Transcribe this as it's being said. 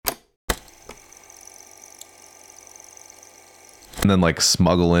and then like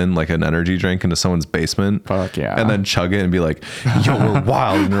smuggle in like an energy drink into someone's basement. Fuck yeah. And then chug it and be like, yo, we're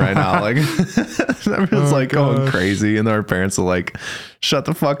wilding right now. Like everyone's like going crazy. And our parents are like, shut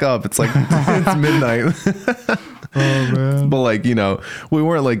the fuck up. It's like, it's midnight. Oh man. But like, you know, we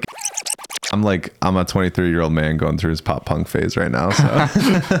weren't like, I'm a 23-year-old man going through his pop punk phase right now. So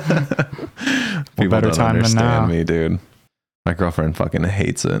people don't understand me, dude. My girlfriend fucking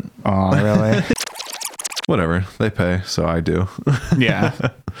hates it. Oh, really? Whatever. They pay, so I do. Yeah.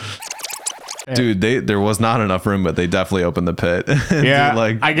 Dude, there was not enough room, but they definitely opened the pit. Yeah. Dude,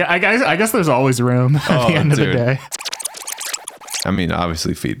 like, I guess there's always room at the end of the day. I mean,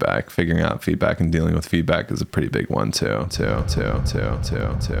 obviously feedback, figuring out feedback and dealing with feedback is a pretty big one too.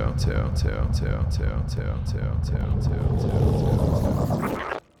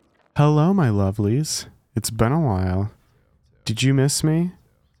 Hello, my lovelies. It's been a while. Did you miss me?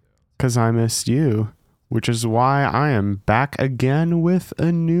 'Cause I missed you, which is why I am back again with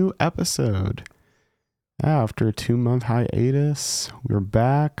a new episode. After a 2-month hiatus, we're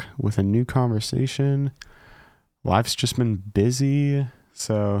back with a new conversation. Life's just been busy,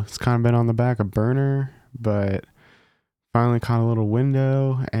 so it's kind of been on the back of burner, but finally caught a little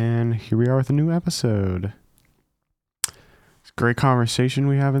window, and here we are with a new episode. It's a great conversation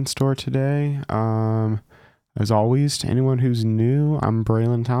we have in store today. As always, to anyone who's new, I'm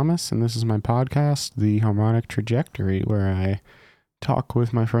Braylon Thomas, and this is my podcast, The Harmonic Trajectory, where I talk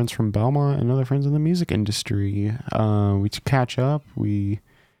with my friends from Belmont and other friends in the music industry. We catch up, we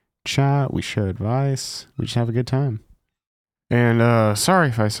chat, we share advice, we just have a good time. And sorry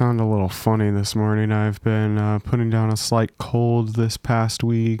if I sound a little funny this morning. I've been putting down a slight cold this past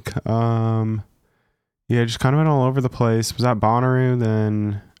week. Yeah, just kind of been all over the place. Was at Bonnaroo,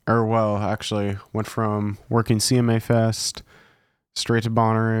 then, actually went from working CMA Fest straight to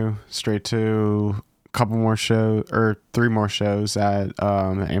Bonnaroo, straight to a couple more shows, or 3 more shows at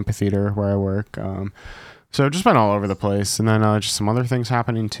the amphitheater where I work. So just been all over the place, and then just some other things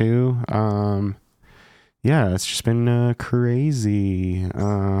happening too. Yeah, it's just been crazy.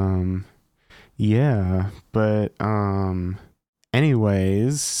 Yeah, but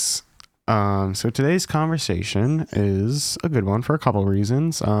anyways, so today's conversation is a good one for a couple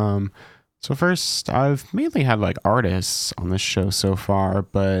reasons. So first, I've mainly had like artists on this show so far,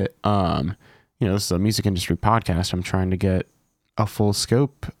 but you know, this is a music industry podcast. I'm trying to get a full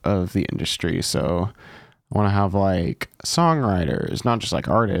scope of the industry, so I want to have like songwriters, not just like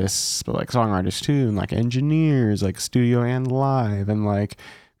artists, but like songwriters too, and like engineers, like studio and live, and like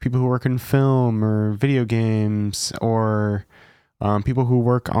people who work in film or video games, or people who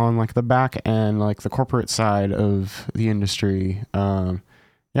work on like the back end, like the corporate side of the industry.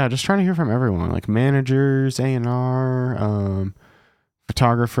 Yeah, just trying to hear from everyone, like managers, A&R,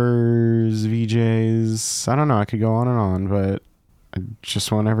 photographers, VJs. I don't know, I could go on and on, but I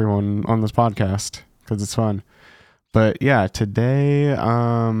just want everyone on this podcast because it's fun. But yeah, today,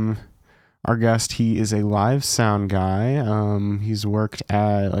 our guest, he is a live sound guy. He's worked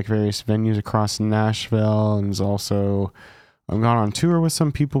at like various venues across Nashville, and has also gone on tour with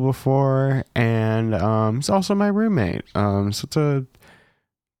some people before, and he's also my roommate. So it's a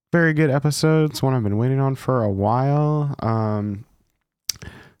very good episode. It's one I've been waiting on for a while.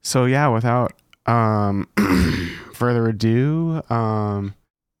 So yeah, without further ado,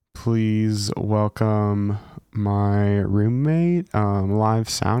 please welcome my roommate, live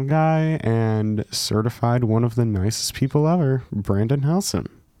sound guy, and certified one of the nicest people ever, Brandon Helsom.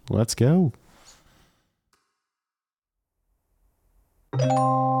 Let's go.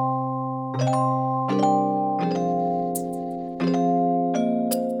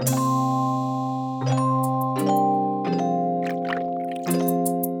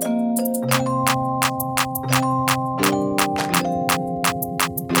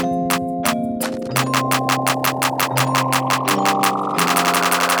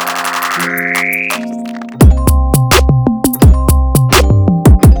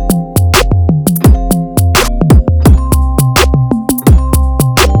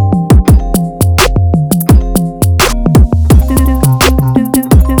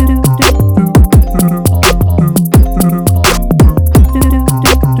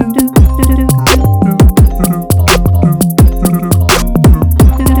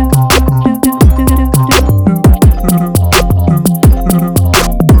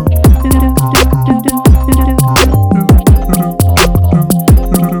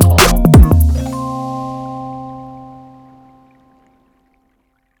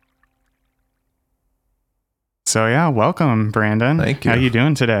 So yeah, welcome, Brandon. Thank you. How you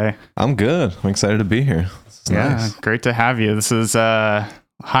doing today? I'm good. I'm excited to be here. Nice. Great to have you. This is a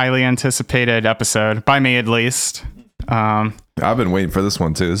highly anticipated episode, by me at least. I've been waiting for this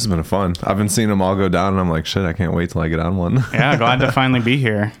one too. This has been fun. I've been seeing them all go down, and I'm like, shit, I can't wait till I get on one. Yeah, glad to finally be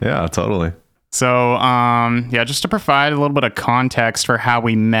here. Yeah, totally. So, just to provide a little bit of context for how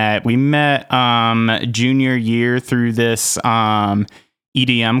we met junior year through this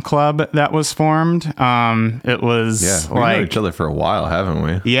EDM club that was formed. It was we've known each other for a while, haven't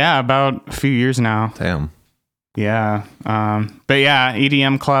we? Yeah, about a few years now. Damn. Yeah. But yeah,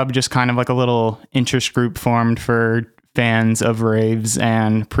 EDM club, just kind of like a little interest group formed for fans of raves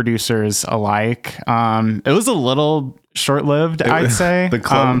and producers alike. It was a little short-lived, I'd say.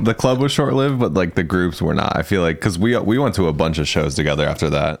 The club was short-lived, but like the groups were not. I feel like because we went to a bunch of shows together after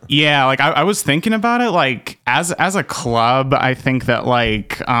that. Yeah, like I was thinking about it, like as a club, I think that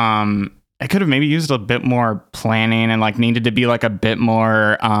like I could have maybe used a bit more planning and like needed to be like a bit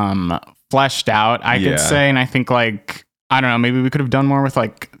more fleshed out, I could say. And I think like, I don't know, maybe we could have done more with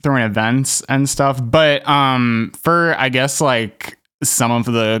like throwing events and stuff. But for, I guess, like some of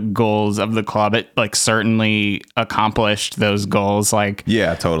the goals of the club, it like certainly accomplished those goals. Like,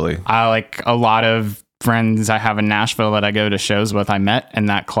 yeah, totally. I like a lot of friends I have in Nashville that I go to shows with, I met in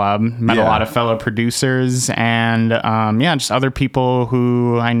that club, met a lot of fellow producers and just other people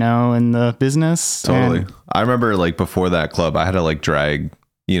who I know in the business. Totally. I remember like before that club, I had to like drag,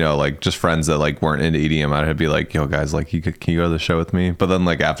 like just friends that like weren't into EDM. I'd be like, yo guys, like can you go to the show with me? But then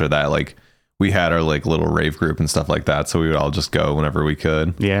like after that, like we had our like little rave group and stuff like that. So we would all just go whenever we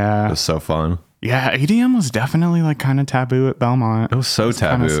could. Yeah. It was so fun. Yeah. EDM was definitely like kind of taboo at Belmont. It was so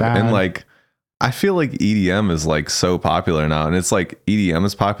taboo. And like, I feel like EDM is like so popular now, and it's like EDM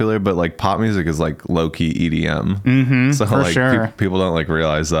is popular, but like pop music is like low key EDM. Mm-hmm, so for like sure. People don't like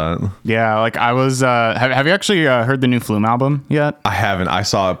realize that. Yeah, like I was. Have you actually heard the new Flume album yet? I haven't. I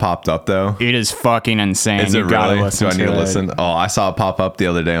saw it popped up though. It is fucking insane. Is it gotta really? listen Do I need to listen? it. Oh, I saw it pop up the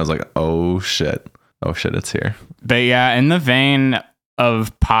other day. I was like, oh shit, it's here. But yeah, in the vein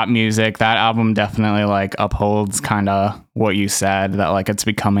of pop music, that album definitely like upholds kind of what you said, that like it's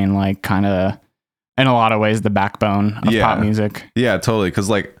becoming like kind of, in a lot of ways, the backbone of pop music. Yeah, totally. Because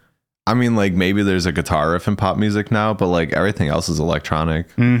like, I mean, like maybe there's a guitar riff in pop music now, but like everything else is electronic.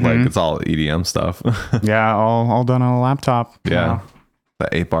 Mm-hmm. Like it's all EDM stuff. Yeah, all done on a laptop. Yeah, the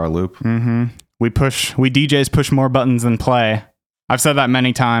 8-bar loop. Mm-hmm. We DJs push more buttons than play. I've said that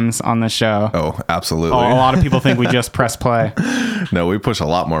many times on this show. Oh, absolutely. A lot of people think we just press play. No, we push a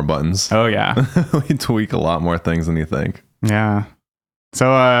lot more buttons. Oh yeah. We tweak a lot more things than you think. Yeah.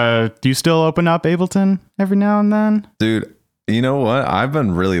 So, do you still open up Ableton every now and then? Dude, you know what? I've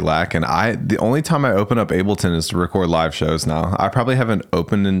been really lacking. The only time I open up Ableton is to record live shows now. I probably haven't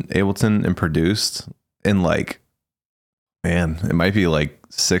opened in Ableton and produced in like, man, it might be like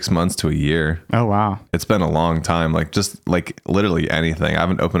 6 months to a year. Oh, wow. It's been a long time. Like just like literally anything. I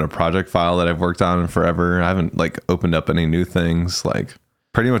haven't opened a project file that I've worked on in forever. I haven't like opened up any new things. Like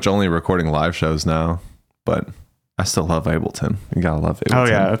pretty much only recording live shows now, but I still love Ableton. You gotta love Ableton. Oh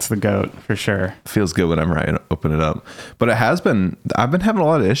yeah, that's the GOAT for sure. It feels good whenever I open it up. But I've been having a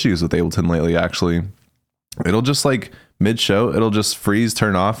lot of issues with Ableton lately, actually. It'll just like mid-show, it'll just freeze,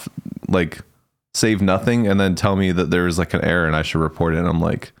 turn off, like save nothing, and then tell me that there's like an error and I should report it. And I'm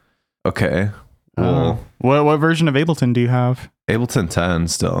like, okay, well. What version of Ableton do you have? Ableton 10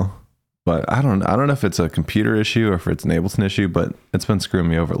 still. But I don't know if it's a computer issue or if it's an Ableton issue, but it's been screwing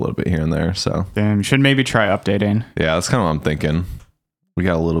me over a little bit here and there. So damn, you should maybe try updating. Yeah, that's kind of what I'm thinking. We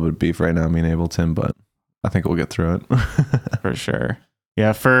got a little bit of beef right now, me and Ableton, but I think we'll get through it. For sure.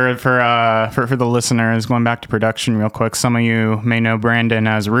 Yeah, for the listeners, going back to production real quick, some of you may know Brandon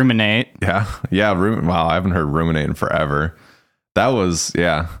as Ruminate. Yeah. Wow, I haven't heard Ruminate in forever. That was,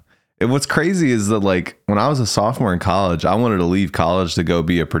 yeah. What's crazy is that like when I was a sophomore in college, I wanted to leave college to go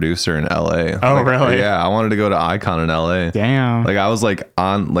be a producer in LA. Oh, like, really? Yeah, I wanted to go to Icon in LA. Damn. Like I was like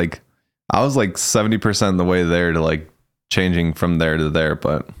 70% the way there to like changing from there to there,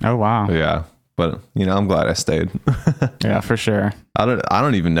 but oh wow. Yeah. But I'm glad I stayed. Yeah, for sure. I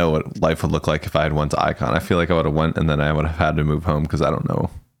don't even know what life would look like if I had went to Icon. I feel like I would have went and then I would have had to move home because I don't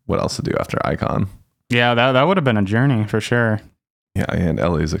know what else to do after Icon. Yeah, that would have been a journey for sure. Yeah, and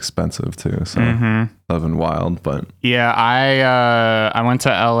LA is expensive too, so living wild. But yeah, I went to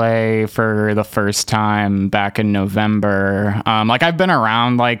LA for the first time back in November. Like I've been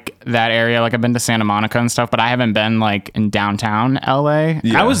around like that area, like I've been to Santa Monica and stuff, but I haven't been like in downtown LA.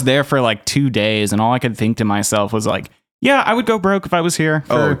 Yeah. I was there for like 2 days, and all I could think to myself was like, yeah, I would go broke if I was here.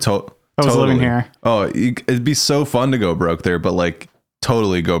 I was living here. Oh, it'd be so fun to go broke there, but like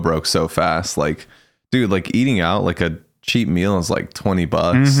totally go broke so fast. Like, dude, like eating out like a cheap meal is like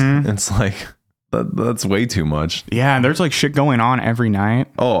 $20. It's like that's way too much. Yeah, and there's like shit going on every night.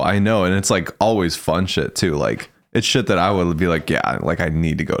 Oh, I know, and it's like always fun shit too. Like it's shit that I would be like, yeah, like I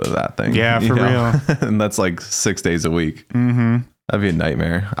need to go to that thing. Yeah, for real. And that's like 6 days a week. That'd be a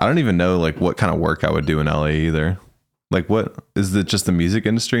nightmare. I don't even know like what kind of work I would do in LA either. Like, what is it? Just the music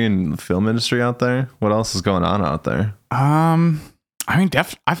industry and the film industry out there? What else is going on out there? I mean,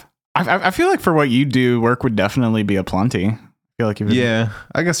 I feel like for what you do, work would definitely be aplenty. I feel like yeah,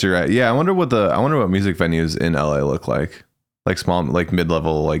 I guess you're right. Yeah, I wonder what music venues in LA look like. Like small, like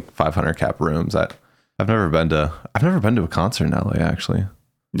mid-level, like 500 cap rooms. I've never been to a concert in LA actually.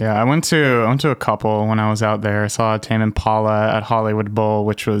 Yeah, I went to a couple when I was out there. I saw Tame Impala at Hollywood Bowl,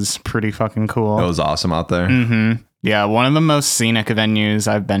 which was pretty fucking cool. It was awesome out there. Yeah, one of the most scenic venues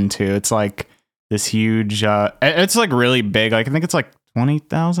I've been to. It's like this huge. It's like really big. Like I think it's like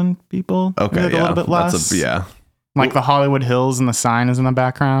 20,000 people. Okay, maybe a little bit less. Like the Hollywood Hills and the sign is in the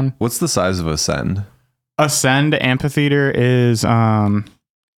background. What's the size of Ascend? Ascend Amphitheater is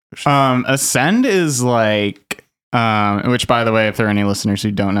Ascend is like which, by the way, if there are any listeners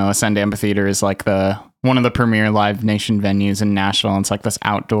who don't know, Ascend Amphitheater is like one of the premier Live Nation venues in Nashville. And it's like this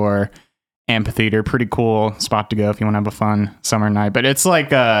outdoor amphitheater, pretty cool spot to go if you want to have a fun summer night. But it's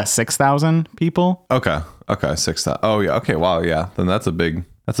like 6,000 people. Okay, 6,000. Oh yeah, okay, wow, yeah. Then that's a big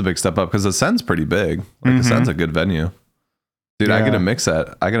step up because Ascend's pretty big. Like Ascend's a good venue, dude. Yeah. I get a mix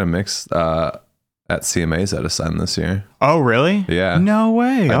at CMA's at Ascend this year. Oh, really? Yeah. No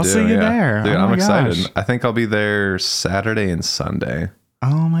way. I'll see you there. Dude, I'm excited. Gosh. I think I'll be there Saturday and Sunday.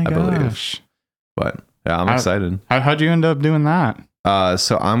 Oh my gosh. Believe. But yeah, I'm excited. How'd you end up doing that?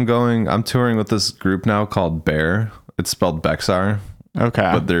 So I'm touring with this group now called Bear. It's spelled BEXAR.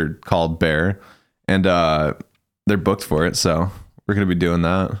 Okay. But they're called Bear. And they're booked for it, so we're gonna be doing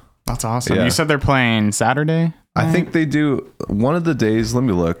that. That's awesome. Yeah. You said they're playing Saturday? I think they do one of the days. Let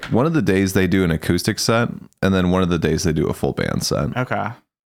me look. One of the days they do an acoustic set, and then one of the days they do a full band set. Okay.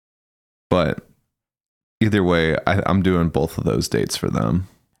 But either way, I'm doing both of those dates for them.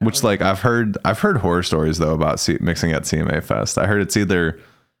 Which, like, I've heard horror stories though about mixing at CMA Fest. I heard it's either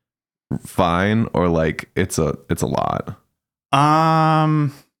fine or like it's a lot.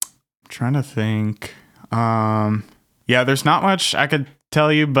 Trying to think. Yeah, there's not much I could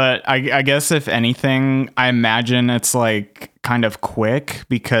tell you, but I guess if anything, I imagine it's like kind of quick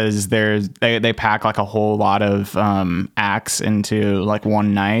because they pack like a whole lot of acts into like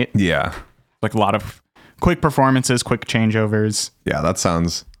one night. Yeah, like a lot of quick performances, quick changeovers. Yeah,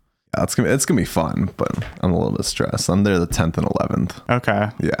 it's gonna be fun, but I'm a little bit stressed. I'm there the 10th and 11th. Okay.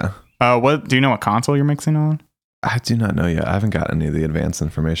 Yeah. What do you know? What console you're mixing on? I do not know yet. I haven't got any of the advanced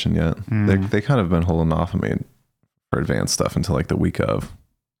information yet. They kind of been holding off on me for advanced stuff until like the week of,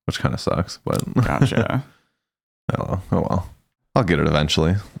 which kind of sucks, but gotcha. Oh well, I'll get it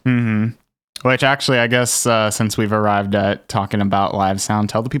eventually. Which actually, I guess since we've arrived at talking about live sound,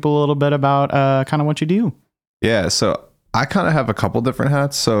 tell the people a little bit about kind of what you do. Yeah, so I kind of have a couple different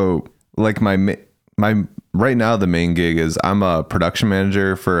hats. So like my right now the main gig is I'm a production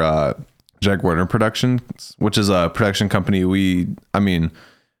manager for JAG Warner Productions, which is a production company. We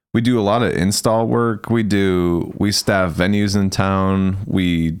do a lot of install work. We staff venues in town.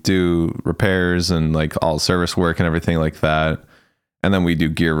 We do repairs and like all service work and everything like that. And then we do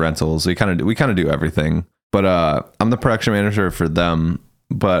gear rentals. We kind of do everything. But I'm the production manager for them.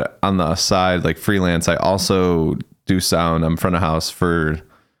 But on the side, like freelance, I also do sound. I'm front of house for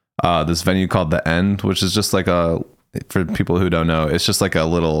this venue called The End, which is just like for people who don't know, it's just like a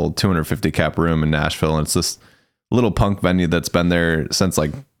little 250 cap room in Nashville. And it's this little punk venue that's been there since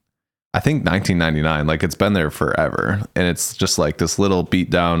like, I think 1999. Like it's been there forever. And it's just like this little beat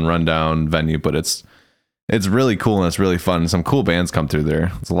down, rundown venue, but it's really cool and it's really fun. Some cool bands come through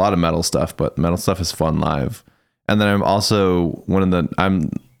there. It's a lot of metal stuff, but metal stuff is fun live. And then I'm also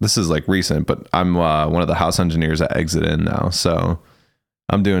this is like recent, but I'm one of the house engineers at Exit In now. So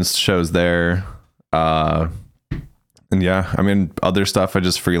I'm doing shows there. And yeah, I mean, other stuff I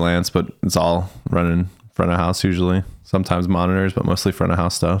just freelance, but it's all running front of house usually. Sometimes monitors, but mostly front of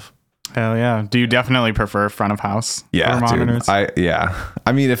house stuff. Hell yeah. Do you definitely prefer front of house? Yeah, or monitors? Dude.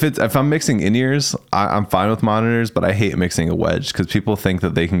 I mean, if I'm mixing in-ears, I'm fine with monitors, but I hate mixing a wedge because people think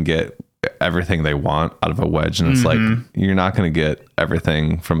that they can get everything they want out of a wedge. And it's like, you're not going to get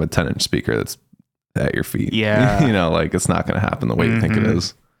everything from a 10-inch speaker that's at your feet. Yeah. You know, like it's not going to happen the way you think it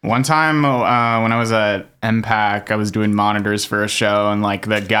is. One time when I was at MPAC, I was doing monitors for a show, and like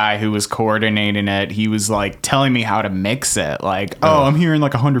the guy who was coordinating it, he was like telling me how to mix it. Like, I'm hearing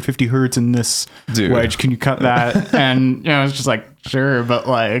like 150 hertz in this wedge. Can you cut that? And it's just like, Sure, but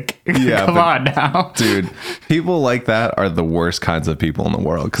like, Yeah, come on now. Dude, people like that are the worst kinds of people in the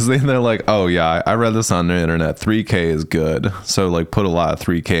world, because they're like, oh yeah, I read this on the internet, 3K is good, so like put a lot of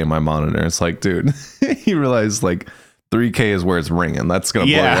 3K in my monitor. It's like, dude, you realize like 3K is where it's ringing. That's gonna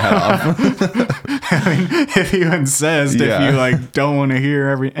blow your head off. I mean, if he insists, if you like don't want to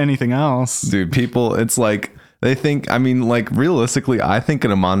hear anything else, dude, people, it's like they think, I mean, like realistically, I think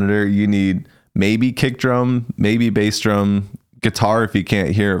in a monitor you need maybe kick drum, maybe bass drum, guitar if you can't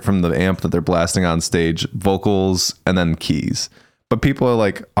hear it from the amp that they're blasting on stage, vocals, and then keys. But people are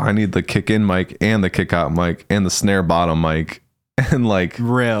like, oh, I need the kick in mic and the kick out mic and the snare bottom mic. And like,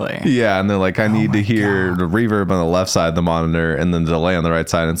 really? Yeah. And they're like, I need to hear the reverb on the left side of the monitor and then the delay on the right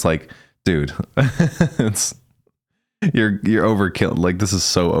side. And it's like, dude, you're overkill. Like, this is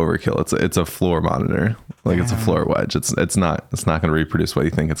so overkill. It's a floor monitor. Like, it's a floor wedge. It's not going to reproduce what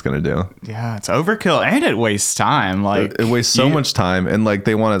you think it's going to do. Yeah, it's overkill, and it wastes time. Like, it wastes so much time, and like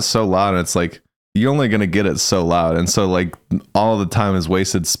they want it so loud, and it's like you're only going to get it so loud, and so like all the time is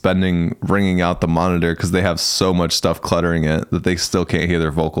wasted spending ringing out the monitor because they have so much stuff cluttering it that they still can't hear their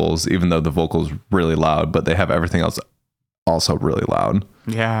vocals, even though the vocals really loud, but they have everything else also really loud.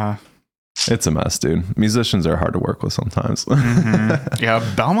 Yeah. It's a mess, dude. Musicians are hard to work with sometimes. Yeah,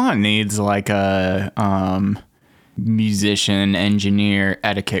 Belmont needs like a musician engineer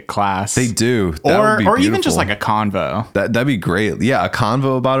etiquette class. They do. Or even just like a convo. That'd be great. Yeah, a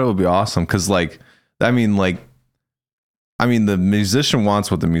convo about it would be awesome. Because like, I mean, the musician wants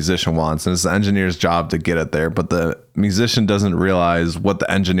what the musician wants, and it's the engineer's job to get it there, but the musician doesn't realize what the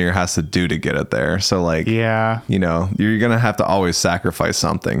engineer has to do to get it there. So like, yeah, you know, you're going to have to always sacrifice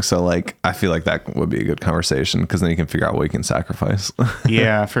something. So like, I feel like that would be a good conversation, because then you can figure out what you can sacrifice.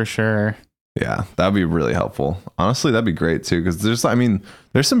 Yeah, for sure. Yeah, that'd be really helpful. Honestly, that'd be great too. Because there's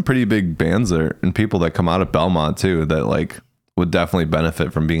some pretty big bands there and people that come out of Belmont too, that like would definitely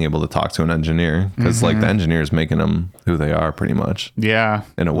benefit from being able to talk to an engineer, because like the engineer is making them who they are pretty much. Yeah,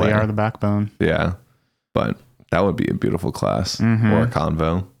 in a way, they are the backbone. Yeah, but that would be a beautiful class or a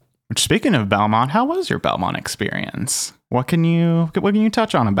convo. Speaking of Belmont, how was your Belmont experience? What can you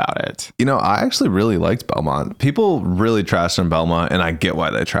touch on about it? You know, I actually really liked Belmont. People really trashed on Belmont, and I get why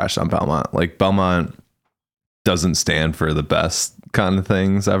they trashed on Belmont. Like, Belmont doesn't stand for the best kind of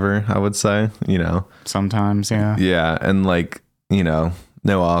things ever, I would say, you know. Sometimes, yeah. Yeah, and like, you know,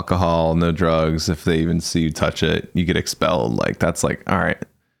 no alcohol, no drugs. If they even see you touch it, you get expelled. Like, that's like, all right,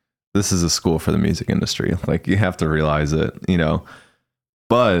 this is a school for the music industry. Like, you have to realize it, you know.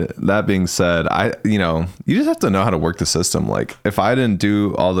 But that being said, you just have to know how to work the system. Like, if I didn't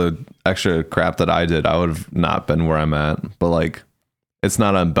do all the extra crap that I did, I would have not been where I'm at. But like, it's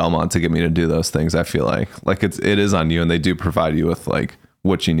not on Belmont to get me to do those things. I feel like it is on you, and they do provide you with like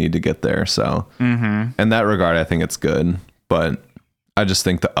what you need to get there. So in that regard, I think it's good. But I just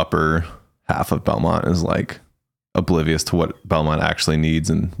think the upper half of Belmont is like oblivious to what Belmont actually needs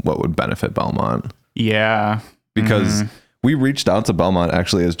and what would benefit Belmont. Yeah, because we reached out to Belmont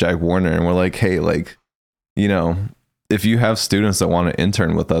actually as JAG Warner, and we're like, hey, like, you know, if you have students that want to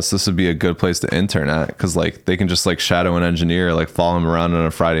intern with us, this would be a good place to intern at, because like they can just like shadow an engineer, like follow him around on a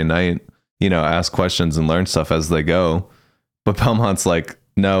Friday night, you know, ask questions and learn stuff as they go. But Belmont's like,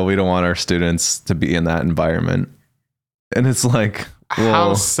 no, we don't want our students to be in that environment. And it's like, well,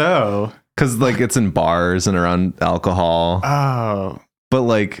 how so? Because like it's in bars and around alcohol. Oh, but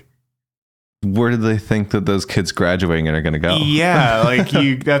like, where do they think that those kids graduating are going to go? Yeah, like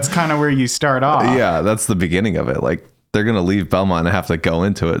that's kind of where you start off. Yeah, that's the beginning of it. Like, they're going to leave Belmont and have to go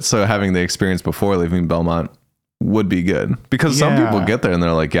into it. So having the experience before leaving Belmont would be good, because some people get there and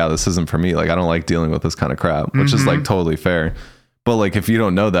they're like, yeah, this isn't for me. Like, I don't like dealing with this kind of crap, which is like totally fair. But like, if you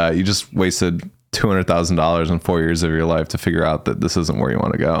don't know that, you just wasted $200,000 in 4 years of your life to figure out that this isn't where you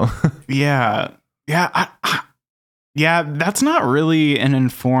want to go. Yeah. Yeah, that's not really an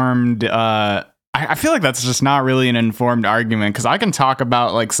informed, I feel like that's just not really an informed argument, because I can talk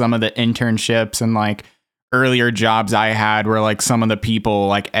about like some of the internships and like earlier jobs I had where like some of the people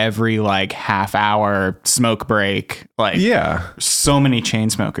like every like half hour smoke break, like so many chain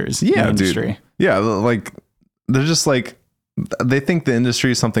smokers in the industry. Dude. Yeah, like they're just like, they think the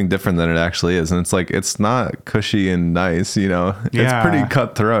industry is something different than it actually is, and it's like, it's not cushy and nice, you know. It's pretty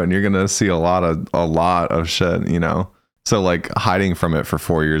cutthroat, and you're gonna see a lot of shit, you know. So like, hiding from it for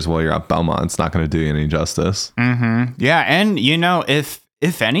 4 years while you're at Belmont, it's not gonna do you any justice. Yeah, and you know, if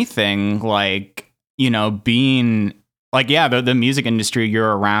anything, like, you know, being like, yeah, the music industry,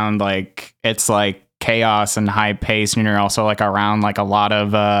 you're around, like, it's like chaos and high pace, and you're also like around like a lot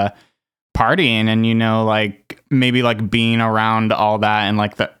of partying, and you know, like maybe like being around all that in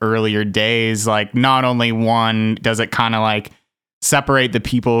like the earlier days, like not only one does it kind of like separate the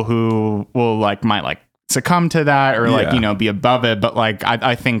people who will like might like succumb to that or like, Yeah. you know, be above it. But like,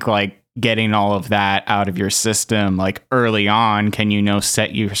 I think like getting all of that out of your system, like early on, can, you know,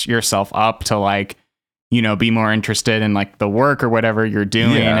 set yourself up to like, you know, be more interested in like the work or whatever you're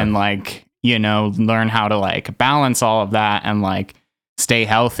doing and like, you know, learn how to like balance all of that and like stay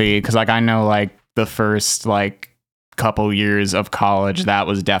healthy. Cause like, I know like the first like couple years of college, that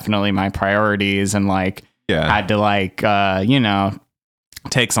was definitely my priorities and like had to like, you know,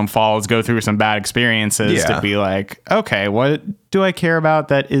 take some falls, go through some bad experiences to be like, okay, what do I care about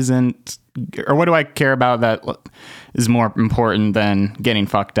that isn't, or what do I care about that is more important than getting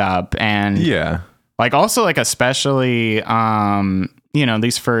fucked up? And like also like especially you know,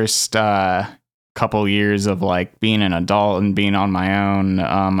 these first couple years of like being an adult and being on my own,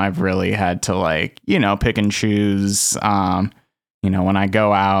 I've really had to like, you know, pick and choose, you know, when I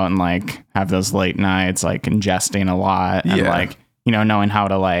go out and like have those late nights, like ingesting a lot and like, you know, knowing how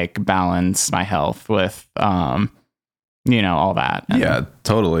to like balance my health with, you know, all that. And yeah,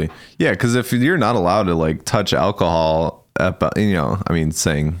 totally. Yeah. Cause if you're not allowed to like touch alcohol, you know, I mean,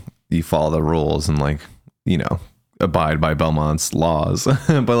 saying you follow the rules and like, you know, abide by Belmont's laws,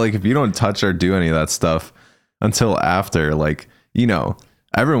 but like if you don't touch or do any of that stuff until after, like, you know,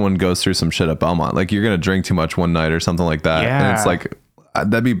 everyone goes through some shit at Belmont. Like you're gonna drink too much one night or something like that, and it's like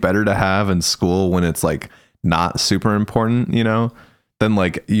that'd be better to have in school when it's like not super important, you know, than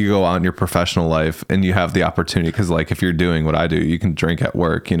like you go out in your professional life and you have the opportunity. Because like if you're doing what I do, you can drink at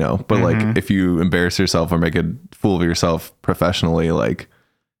work, you know, but like if you embarrass yourself or make a fool of yourself professionally, like,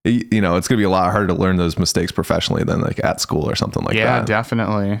 you know, it's gonna be a lot harder to learn those mistakes professionally than like at school or something like that. Yeah,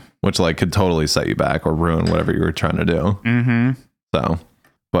 definitely. Which like could totally set you back or ruin whatever you were trying to do. So,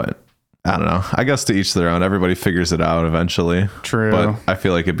 but I don't know. I guess to each their own. Everybody figures it out eventually. True. But I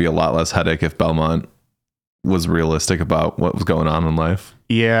feel like it'd be a lot less headache if Belmont was realistic about what was going on in life.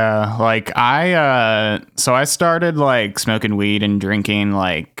 Yeah, like so I started like smoking weed and drinking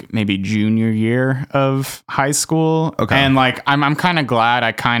like maybe junior year of high school. Okay. And like I'm kind of glad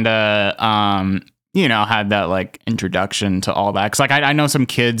I kind of you know, had that like introduction to all that. Cause like I know some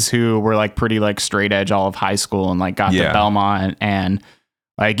kids who were like pretty like straight edge all of high school and like got to Belmont and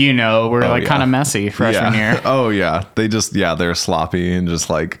like, you know, we're like kind of messy freshman year. Oh yeah. They just, they're sloppy and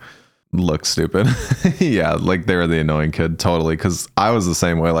just like look stupid. Like they were the annoying kid. Totally. Cause I was the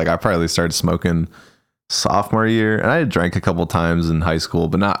same way. Like I probably started smoking sophomore year and I drank a couple times in high school,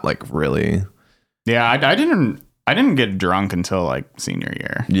 but not like really. Yeah. I didn't get drunk until like senior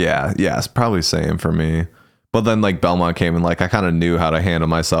year. Yeah. It's probably same for me. But then like Belmont came and like I kind of knew how to handle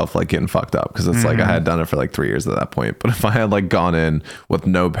myself like getting fucked up because it's like I had done it for like 3 years at that point. But if I had like gone in with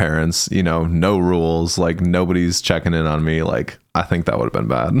no parents, you know, no rules, like nobody's checking in on me, like I think that would have been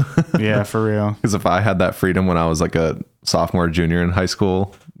bad. Yeah, for real. Because if I had that freedom when I was like a sophomore, junior in high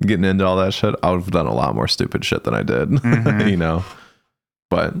school, getting into all that shit, I would have done a lot more stupid shit than I did, you know.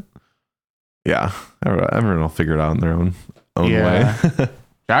 But yeah, everyone will figure it out in their own way.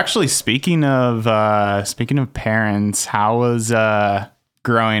 Actually, speaking of parents, how was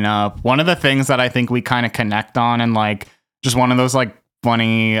growing up? One of the things that I think we kind of connect on and like just one of those like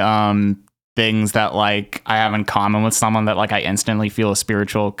funny things that like I have in common with someone that like I instantly feel a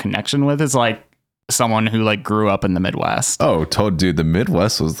spiritual connection with is like someone who like grew up in the Midwest. Oh, dude, the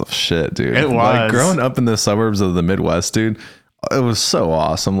Midwest was the shit, dude. It was. Like growing up in the suburbs of the Midwest, dude, it was so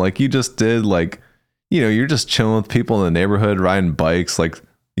awesome. Like you just did like, you know, you're just chilling with people in the neighborhood, riding bikes, like,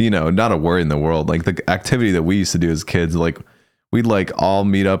 you know, not a worry in the world. Like the activity that we used to do as kids, like we'd like all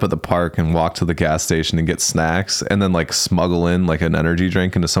meet up at the park and walk to the gas station and get snacks and then like smuggle in like an energy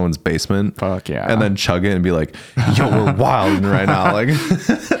drink into someone's basement. Fuck yeah. And then chug it and be like, yo, we're wilding right now. Like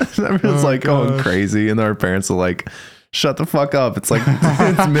everyone's like going crazy and our parents are like, shut the fuck up. It's like,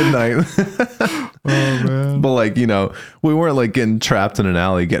 it's midnight. Oh man. But like, you know, we weren't like getting trapped in an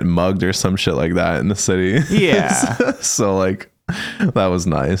alley, getting mugged or some shit like that in the city. Yeah. So like, that was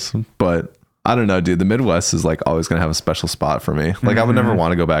nice. But I don't know, dude. The Midwest is like always gonna have a special spot for me. Like I would never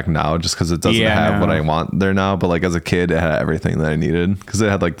want to go back now just because it doesn't have what I want there now. But like as a kid, it had everything that I needed because it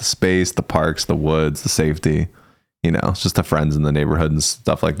had like the space, the parks, the woods, the safety. You know, it's just the friends in the neighborhood and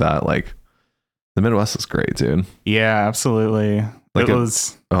stuff like that. Like the Midwest is great, dude. Yeah, absolutely. Like go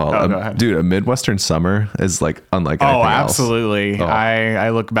ahead. Dude, a Midwestern summer is like unlike anything else. Absolutely. I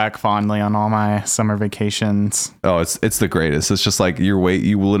look back fondly on all my summer vacations. Oh, it's the greatest. It's just like you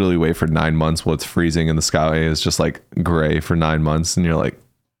literally wait for 9 months while it's freezing and the sky is just like gray for 9 months and you're like,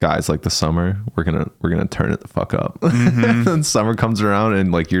 guys, like the summer, we're gonna turn it the fuck up. And then summer comes around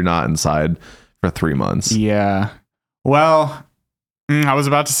and like you're not inside for 3 months. Yeah. Well, I was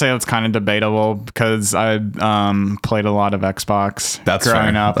about to say it's kind of debatable because I played a lot of Xbox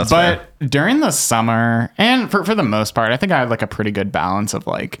growing up. That's but fair. during the summer, and for the most part, I think I had like a pretty good balance of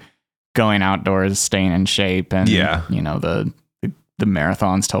like going outdoors, staying in shape, and you know, the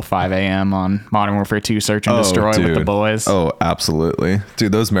marathons till 5 a.m. on Modern Warfare 2 Search and Destroy with the boys. Oh, absolutely.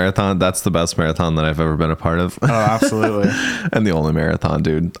 Dude, those marathon, that's the best marathon that I've ever been a part of. Oh, absolutely. And the only marathon,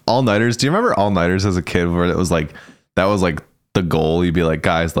 dude. All-nighters. Do you remember all-nighters as a kid where it was like, that was like the goal? You'd be like,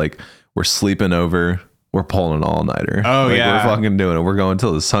 guys, like, we're sleeping over. We're pulling an all-nighter. Oh, like, yeah. We're fucking doing it. We're going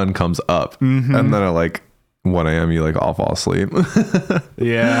until the sun comes up. Mm-hmm. And then at like 1 a.m. you like all fall asleep.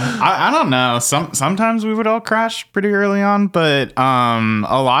 Yeah. I don't know. Sometimes we would all crash pretty early on, but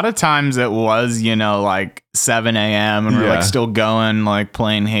a lot of times it was, you know, like 7 a.m. and we're like still going, like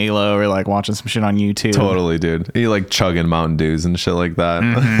playing Halo or like watching some shit on YouTube. Totally, dude. You like chugging Mountain Dews and shit like that.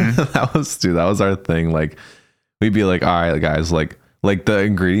 Mm-hmm. that was our thing. Like we'd be like, all right, guys, like the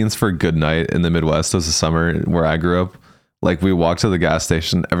ingredients for a good night in the Midwest was the summer where I grew up. Like we walk to the gas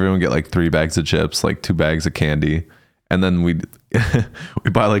station, everyone would get like 3 bags of chips, like 2 bags of candy, and then we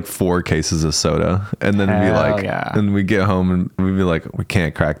buy like 4 cases of soda, and then and we get home and we'd be like, we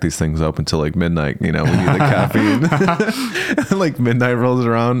can't crack these things open until like midnight, you know, we need the caffeine. And like midnight rolls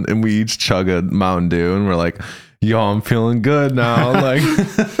around and we each chug a Mountain Dew and we're like, yo, I'm feeling good now. Like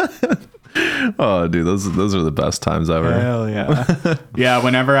oh, dude, those are the best times ever. Hell yeah. Yeah,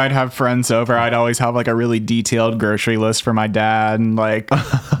 whenever I'd have friends over, I'd always have like a really detailed grocery list for my dad and like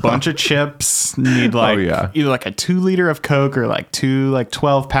a bunch of chips. Need like either like a 2 liter of Coke or like 2 like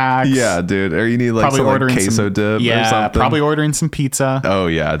 12 packs. Yeah, dude. Or you need like some like queso dip or something. Probably ordering some pizza. Oh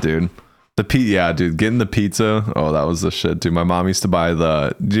yeah, dude. Dude, getting the pizza. Oh, that was the shit, dude. My mom used to buy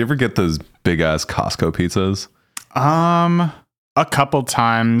did you ever get those big ass Costco pizzas? A couple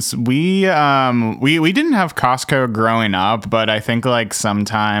times. We didn't have Costco growing up, but I think like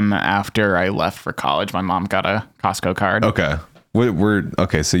sometime after I left for college, my mom got a Costco card. Okay.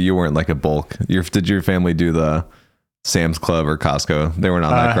 Okay, so you weren't like a bulk. Did your family do the Sam's Club or Costco? They weren't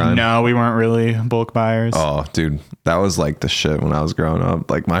on that grind? No, we weren't really bulk buyers. Oh, dude, that was like the shit when I was growing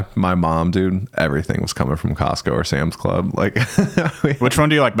up. Like my mom, dude, everything was coming from Costco or Sam's Club. Like Which one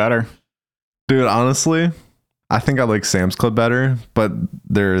do you like better? Dude, honestly, I think I like Sam's Club better, but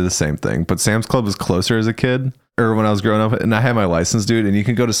they're the same thing. But Sam's Club was closer as a kid, or when I was growing up, and I had my license, dude, and you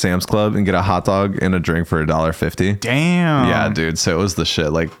can go to Sam's Club and get a hot dog and a drink for $1.50. Damn. Yeah, dude. So it was the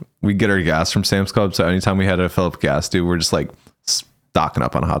shit. Like we get our gas from Sam's Club, so anytime we had to fill up gas, dude, we're just like stocking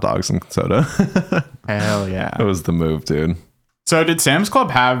up on hot dogs and soda. Hell yeah. It was the move, dude. So did Sam's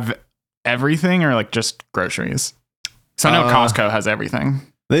Club have everything or like just groceries? So I know Costco has everything.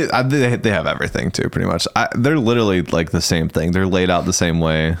 They have everything too, pretty much. They're literally like the same thing. They're laid out the same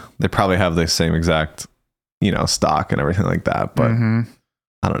way. They probably have the same exact, you know, stock and everything like that. But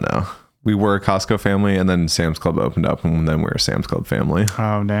I don't know. We were a Costco family, and then Sam's Club opened up, and then we were a Sam's Club family.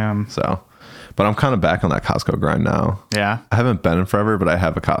 Oh damn. So, but I'm kind of back on that Costco grind now. Yeah, I haven't been in forever, but I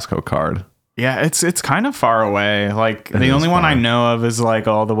have a Costco card. Yeah, it's kind of far away. Like the only one I know of is like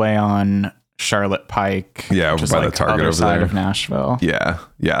all the way on Charlotte Pike, yeah, over by like the Target over side there of Nashville. Yeah.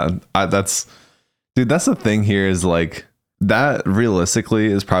 That's the thing here is like that realistically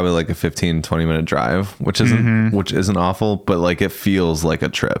is probably like a 15-20 minute drive, which isn't awful, but like it feels like a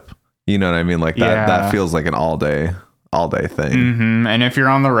trip. You know what I mean? Like that feels like an all day thing. Mm-hmm. And if you're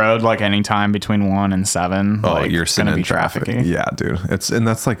on the road like anytime between 1 and 7, like, you're sitting in traffic. Yeah, dude. That's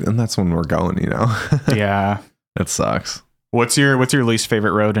when we're going. You know. Yeah, it sucks. What's your least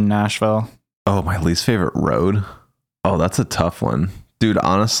favorite road in Nashville? Oh, my least favorite road? Oh, that's a tough one. Dude,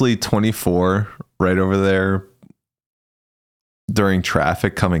 honestly, 24 right over there during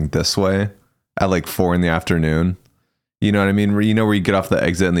traffic coming this way at like 4 in the afternoon. You know what I mean? You know where you get off the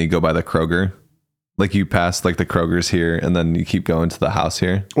exit and then you go by the Kroger? Like you pass like the Kroger's here and then you keep going to the house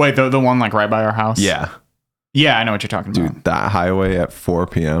here. Wait, the one like right by our house? Yeah. Yeah, I know what you're talking about. Dude, that highway at 4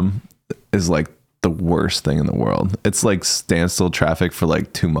 p.m. is like the worst thing in the world. It's like standstill traffic for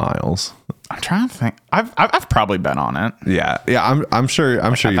like 2 miles. I'm trying to think. I've probably been on it. Yeah. I'm sure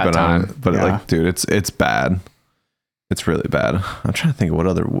you've been on it, but like, dude, it's bad. It's really bad. I'm trying to think of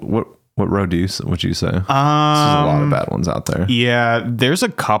what road would you say? There's a lot of bad ones out there. Yeah, there's a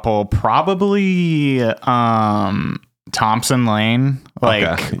couple. Probably Thompson Lane,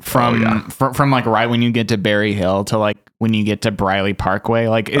 like from like right when you get to Berry Hill to like when you get to Briley Parkway.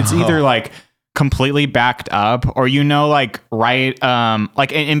 Like it's either like completely backed up or like right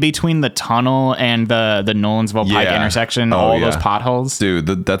like in between the tunnel and the Nolensville Pike intersection, all those potholes.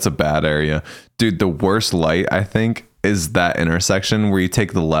 Dude, that's a bad area. Dude, the worst light I think is that intersection where you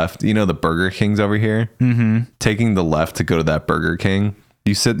take the left. You know, the Burger King's over here. Mm-hmm. Taking the left to go to that Burger King.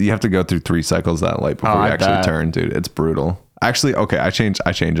 You have to go through 3 cycles of that light before you actually turn, dude. It's brutal. Actually, okay, I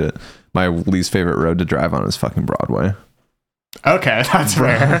change it. My least favorite road to drive on is fucking Broadway. Okay, that's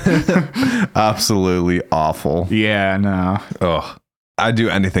fair. Absolutely awful. Yeah, no. Ugh. I'd do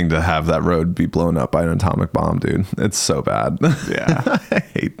anything to have that road be blown up by an atomic bomb, dude. It's so bad. Yeah.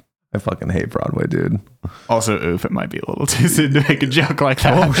 I fucking hate Broadway, dude. Also, oof, it might be a little too soon to make a joke like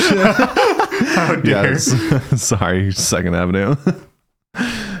that. Oh, shit. Oh, dear. Yes. Sorry, Second Avenue.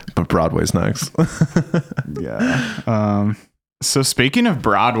 But Broadway's next. Yeah. So speaking of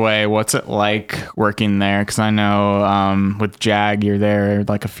Broadway, what's it like working there? Because I know with JAG, you're there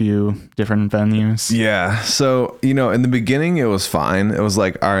like a few different venues. Yeah. So, you know, in the beginning, it was fine. It was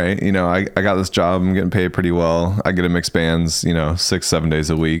like, all right, you know, I got this job. I'm getting paid pretty well. I get to mix bands, you know, 6-7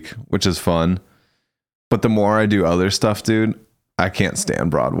 days a week, which is fun. But the more I do other stuff, dude, I can't stand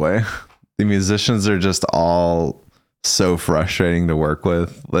Broadway. The musicians are just all so frustrating to work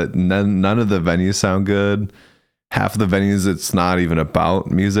with. Like none of the venues sound good. Half of the venues, it's not even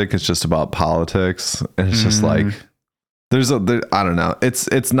about music. It's just about politics. And it's just like, I don't know.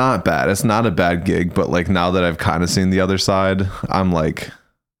 It's not bad. It's not a bad gig. But like now that I've kind of seen the other side, I'm like,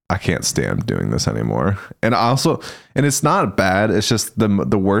 I can't stand doing this anymore. And it's not bad. It's just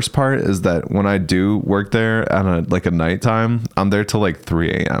the worst part is that when I do work there at a nighttime, I'm there till like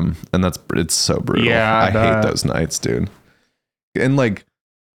 3 a.m. And it's so brutal. Yeah, I hate those nights, dude. And like,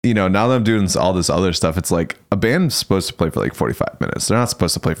 you know, now that I'm doing all this other stuff, it's like a band's supposed to play for like 45 minutes. They're not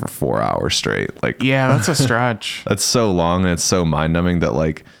supposed to play for 4 hours straight. Like, yeah, that's a stretch. That's so long and it's so mind numbing that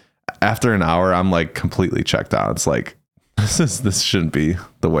like after an hour, I'm like completely checked out. It's like, this shouldn't be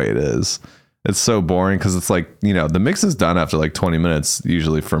the way it is. It's so boring because it's like, you know, the mix is done after like 20 minutes,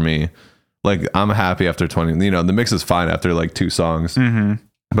 usually for me. Like I'm happy after 20, you know, the mix is fine after like 2 songs,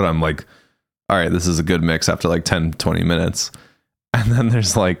 but I'm like, all right, this is a good mix after like 10, 20 minutes. And then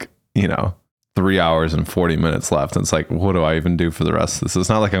there's like, you know, 3 hours and 40 minutes left. And it's like, what do I even do for the rest of this? It's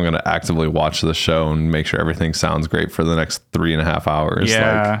not like I'm going to actively watch the show and make sure everything sounds great for the next 3.5 hours.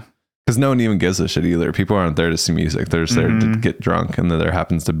 Yeah. Like, because no one even gives a shit either. People aren't there to see music. They're just there to get drunk. And then there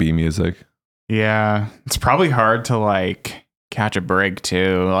happens to be music. Yeah. It's probably hard to like catch a break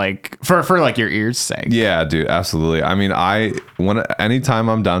too. Like for like your ears' sake. Yeah, dude. Absolutely. I mean, anytime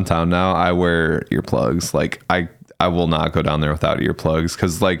I'm downtown now, I wear earplugs. Like I will not go down there without earplugs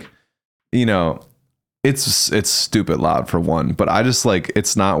because like, you know, it's stupid loud for one, but I just like,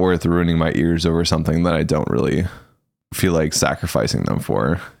 it's not worth ruining my ears over something that I don't really feel like sacrificing them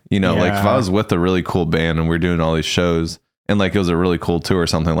for, you know, like if I was with a really cool band and we're doing all these shows and like it was a really cool tour or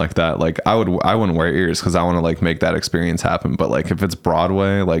something like that, like I wouldn't wear ears because I want to like make that experience happen. But like if it's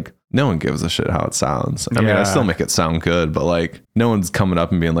Broadway, like no one gives a shit how it sounds. I mean, I still make it sound good, but like no one's coming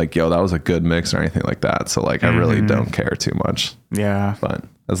up and being like, yo, that was a good mix or anything like that. So like I really don't care too much. Yeah. But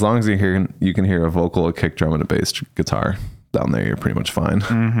as long as you can hear a vocal, a kick drum, and a bass guitar down there, you're pretty much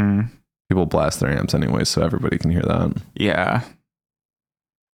fine. People blast their amps anyway, so everybody can hear that. Yeah.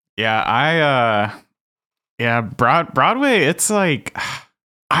 Yeah, Broadway, it's like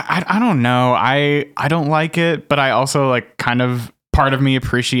I don't know. I don't like it, but I also like kind of part of me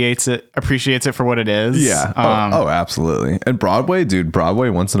appreciates it for what it is. Yeah. Oh, absolutely. And Broadway, dude, Broadway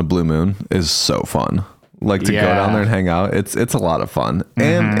once in a blue moon is so fun. Like to go down there and hang out. It's a lot of fun.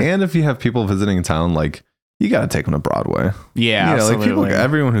 And if you have people visiting town, like you got to take them to Broadway. Yeah, absolutely. Like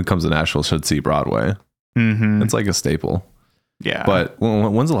everyone who comes to Nashville should see Broadway. It's like a staple. Yeah. But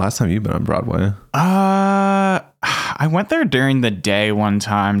when's the last time you've been on Broadway? I went there during the day one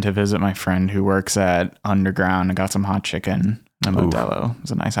time to visit my friend who works at Underground and got some hot chicken in Modelo. It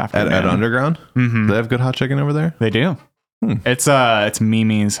was a nice afternoon. At Underground? Do they have good hot chicken over there? They do. It's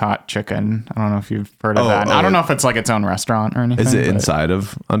Mimi's Hot Chicken. I don't know if you've heard of that. I don't know if it's like its own restaurant or anything. Is it inside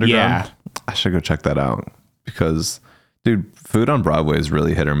of Underground? Yeah. I should go check that out because, dude, food on Broadway is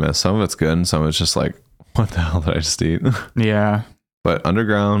really hit or miss. Some of it's good and some of it's just like, what the hell did I just eat? Yeah. But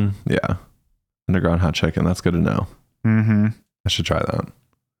Underground hot chicken, that's good to know. I should try that.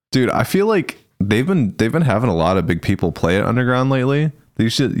 Dude, I feel like they've been having a lot of big people play at Underground lately. You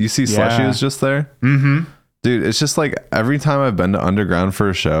see Slushy is just there. Dude, it's just like every time I've been to Underground for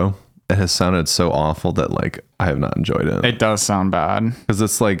a show, it has sounded so awful that like I have not enjoyed it. It does sound bad. Because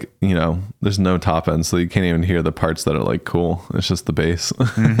it's like, you know, there's no top end, so you can't even hear the parts that are like cool. It's just the bass.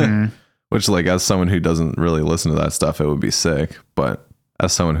 Which like as someone who doesn't really listen to that stuff, it would be sick. But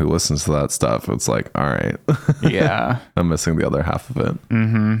as someone who listens to that stuff, it's like, all right, Yeah. I'm missing the other half of it.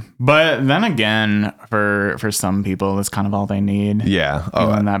 But then again, for some people, that's kind of all they need. Yeah.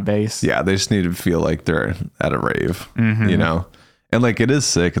 On that bass. Yeah, they just need to feel like they're at a rave, you know? And like, it is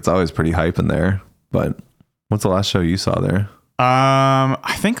sick. It's always pretty hype in there. But what's the last show you saw there?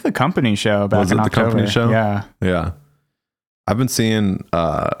 I think the company show back Was it in the October. company show? Yeah. Yeah. I've been seeing,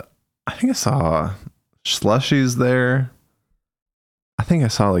 I think I saw Slushies there. I think I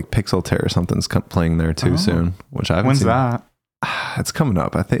saw like Pixel Tear or something's playing there too soon, which I haven't When's seen. that? It's coming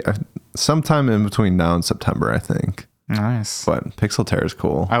up. I think sometime in between now and September, I think. Nice. But Pixel Tear is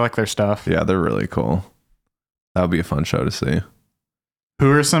cool. I like their stuff. Yeah, they're really cool. That would be a fun show to see.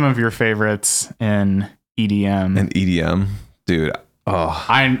 Who are some of your favorites in EDM? And EDM, dude. Oh,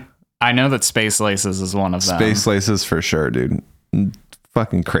 I know that Space Laces is one of them. Space Laces for sure, dude.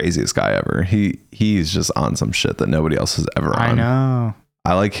 Fucking craziest guy ever. He's just on some shit that nobody else is ever on. I know.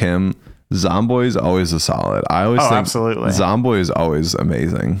 I like him. Zomboy is always a solid. I always think absolutely. Zomboy is always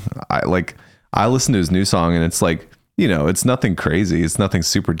amazing. I listen to his new song and it's like, you know, it's nothing crazy. It's nothing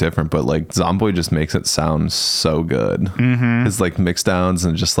super different, but like Zomboy just makes it sound so good. His like mix downs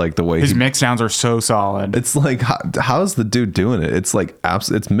and just like the way his mix downs are so solid. it's like, how's the dude doing it? It's like,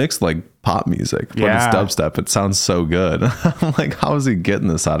 it's mixed like pop music, but it's dubstep. It sounds so good. I'm like, how is he getting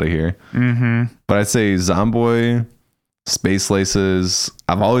this out of here? But I'd say Zomboy, Space Laces.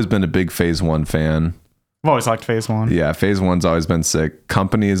 I've always been a big Phase One fan. I've always liked Phase One. Yeah, Phase One's always been sick.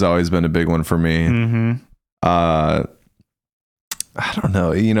 Company has always been a big one for me. I don't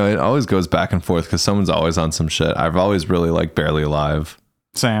know. You know, it always goes back and forth because someone's always on some shit. I've always really liked Barely Alive.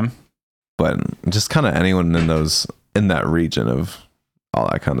 Same. But just kind of anyone in that region of all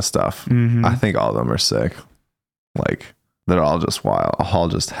that kind of stuff. I think all of them are sick. Like, they're all just wild. All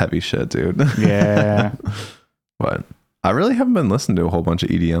just heavy shit, dude. Yeah. But I really haven't been listening to a whole bunch of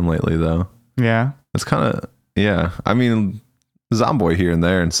EDM lately, though. Yeah. It's kind of, yeah. I mean, Zomboy here and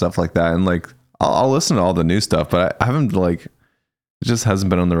there and stuff like that. And like, I'll listen to all the new stuff, but I haven't like, it just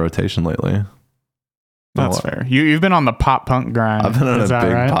hasn't been on the rotation lately. That's fair. You've been on the pop punk grind. I've been on a big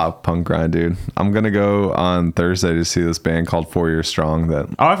right? pop punk grind, dude. I'm going to go on Thursday to see this band called 4 Year Strong that,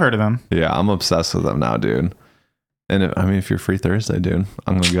 I've heard of them. yeah, I'm obsessed with them now, dude. And if you're free Thursday, dude,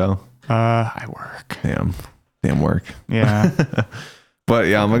 I'm going to go. I work. Damn work. Yeah. But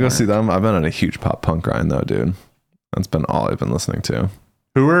yeah, I'm going to go see them. I've been on a huge pop punk grind though, dude. That's been all I've been listening to.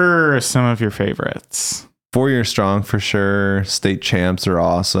 Who are some of your favorites? 4 Year Strong for sure. State Champs are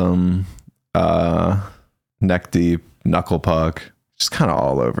awesome. Neck Deep, Knuckle Puck, just kind of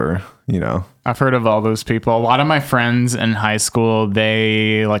all over, you know. I've heard of all those people. A lot of my friends in high school,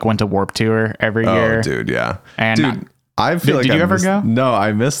 they like went to Warped Tour every year. Oh, dude, yeah. And dude, I feel like did you ever go? No,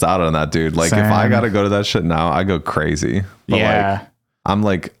 I missed out on that, dude. Like, Same. if I got to go to that shit now, I go crazy. But yeah. I'm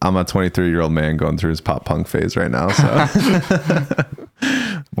a 23-year-old man going through his pop punk phase right now, so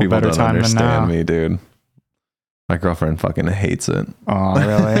people don't understand me, dude. My girlfriend fucking hates it. Oh,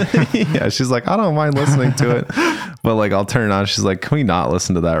 really? Yeah, she's like, I don't mind listening to it, but like, I'll turn it on. She's like, can we not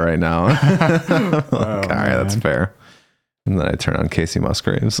listen to that right now? Like, all right, that's fair. And then I turn on Casey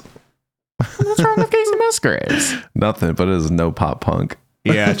Musgraves. What's wrong with Casey Musgraves? Nothing, but it is no pop punk.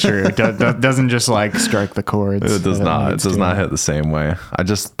 Yeah, true. Doesn't just like strike the chords. It does not. It does not hit the same way.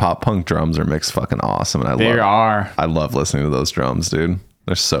 Pop punk drums are mixed fucking awesome, and I love listening to those drums, dude.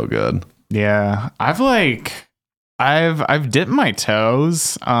 They're so good. Yeah, I've dipped my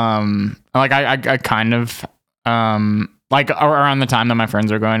toes. I kind of like around the time that my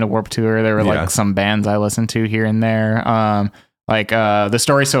friends were going to Warped Tour, there were like some bands I listened to here and there. Like The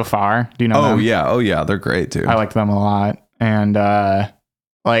Story So Far. Do you know them? Oh yeah, they're great, dude. I like them a lot. And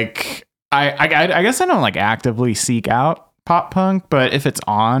like I guess I don't like actively seek out pop punk, but if it's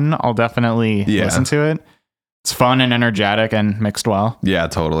on, I'll definitely listen to it. It's fun and energetic and mixed well. Yeah,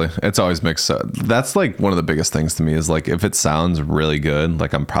 totally. It's always mixed. So that's like one of the biggest things to me is like, if it sounds really good,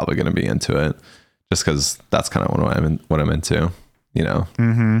 like I'm probably going to be into it just because that's kind of what I'm into, you know,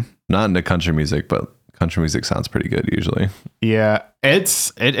 not into country music, but country music sounds pretty good usually. Yeah,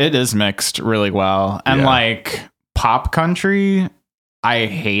 it is mixed really well. And like pop country, I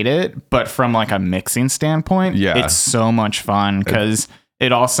hate it, but from like a mixing standpoint, it's so much fun because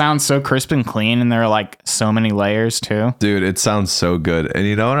it all sounds so crisp and clean, and there are like so many layers too. Dude, it sounds so good. And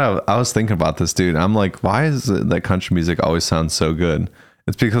you know what? I was thinking about this, dude. I'm like, why is it that country music always sounds so good?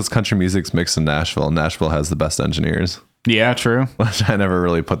 It's because country music's mixed in Nashville, and Nashville has the best engineers. Yeah, true. Which I never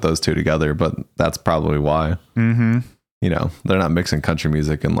really put those two together, but that's probably why. You know, they're not mixing country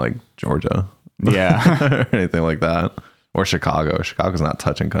music in like Georgia. Yeah. Or anything like that. Or Chicago. Chicago's not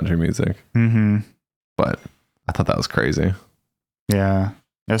touching country music. But I thought that was crazy. Yeah.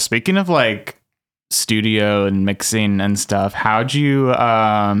 Now, speaking of like studio and mixing and stuff, how'd you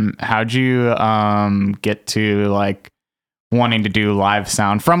get to like wanting to do live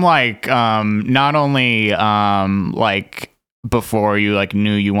sound from like not only like before you like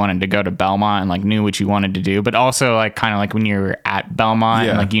knew you wanted to go to Belmont and like knew what you wanted to do, but also like kind of like when you're at Belmont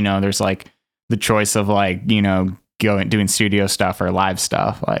and like, you know, there's like the choice of like, you know, doing studio stuff or live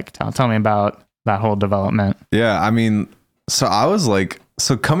stuff. Like tell me about that whole development. Yeah, I mean, so I was like,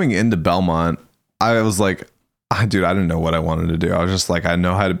 so coming into Belmont, I was like, dude, I didn't know what I wanted to do. I was just like, I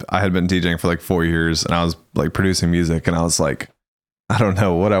had been DJing for like 4 years and I was like producing music and I was like, I don't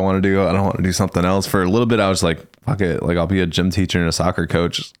know what I want to do. I don't want to do something else. For a little bit, I was like, fuck it. Like, I'll be a gym teacher and a soccer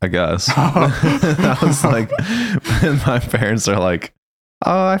coach, I guess. I was like, and my parents are like,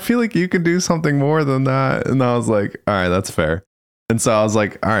 oh, I feel like you could do something more than that. And I was like, all right, that's fair. And so I was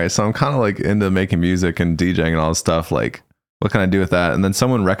like, all right, so I'm kind of like into making music and DJing and all this stuff. Like, what can I do with that? And then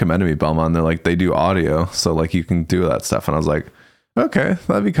someone recommended me Belmont. They're like, they do audio. So like you can do that stuff. And I was like, okay,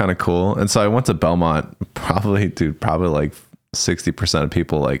 that'd be kind of cool. And so I went to Belmont, probably like 60% of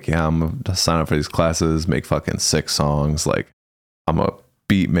people like, yeah, I'm gonna sign up for these classes, make fucking 6 songs. Like, I'm a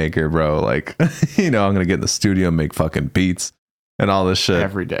beat maker, bro. Like, you know, I'm gonna get in the studio, make fucking beats and all this shit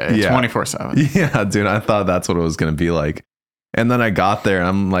every day, yeah. 24/7. Yeah, dude, I thought that's what it was gonna be like. And then I got there and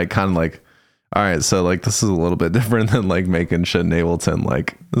I'm like, kind of like, all right, so like this is a little bit different than like making shit in Ableton.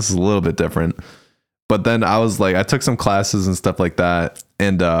 Like, this is a little bit different. But then I was like, I took some classes and stuff like that,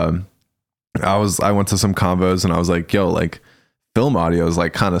 and I went to some convos and I was like, yo, like, film audio is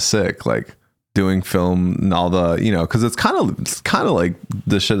like kind of sick, like doing film and all the, you know, because it's kind of like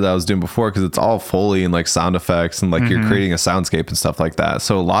the shit that I was doing before, because it's all Foley and like sound effects and like you're creating a soundscape and stuff like that.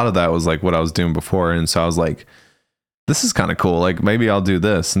 So a lot of that was like what I was doing before, and so I was like, this is kind of cool, like maybe I'll do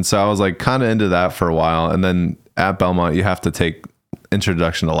this. And so I was like kind of into that for a while. And then at Belmont you have to take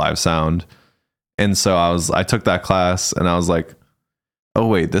Introduction to Live Sound, and so I took that class and I was like, oh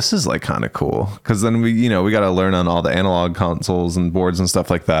wait, this is like kind of cool, because then we got to learn on all the analog consoles and boards and stuff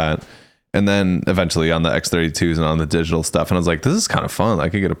like that, and then eventually on the X32s and on the digital stuff. And I was like, this is kind of fun.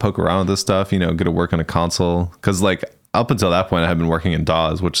 Like, I get to poke around with this stuff, you know, get to work on a console, because like up until that point I had been working in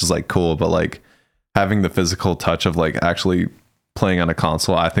DAWs, which is like cool, but like having the physical touch of like actually playing on a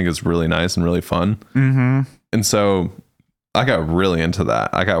console, I think is really nice and really fun. And so I got really into that.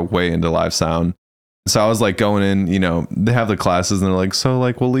 I got way into live sound. So I was like going in, you know, they have the classes and they're like, so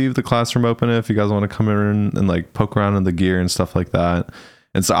like, we'll leave the classroom open if you guys want to come in and like poke around in the gear and stuff like that.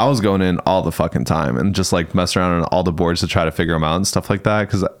 And so I was going in all the fucking time and just like mess around on all the boards to try to figure them out and stuff like that.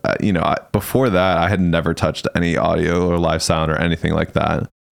 Cause you know, before that I had never touched any audio or live sound or anything like that.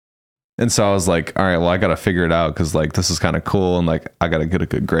 And so I was like, all right, well, I got to figure it out, cause like this is kind of cool. And like, I got to get a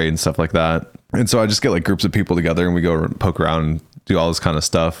good grade and stuff like that. And so I just get like groups of people together and we go poke around and do all this kind of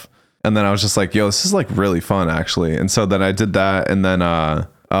stuff. And then I was just like, yo, this is like really fun actually. And so then I did that. And then I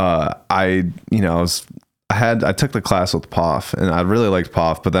took the class with Poff, and I really liked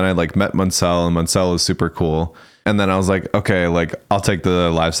Poff, but then I like met Munsell, and Munsell was super cool. And then I was like, okay, like I'll take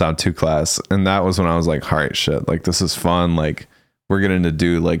the Live Sound 2 class. And that was when I was like, all right, shit, like this is fun. Like we're getting to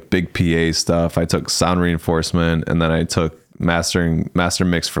do like big PA stuff. I took sound reinforcement, and then I took master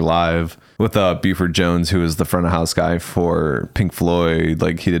mix for live with Buford Jones, who was the front of house guy for Pink Floyd.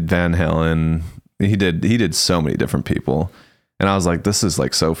 Like he did Van Halen, he did so many different people, and I was like, this is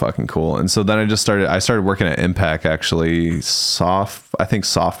like so fucking cool. And so then I started working at Impact actually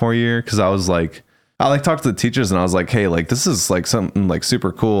sophomore year, because I like talked to the teachers and I was like, hey, like this is like something like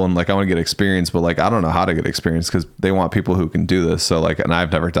super cool, and like I want to get experience, but like I don't know how to get experience, because they want people who can do this. So like, and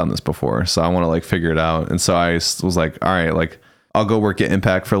I've never done this before, so I want to like figure it out. And so I was like, all right, like I'll go work at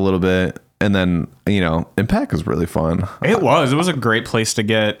Impact for a little bit. And then, you know, Impact was really fun. It was a great place to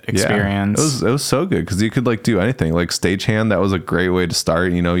get experience. Yeah, it was so good, because you could like do anything. Like stagehand, that was a great way to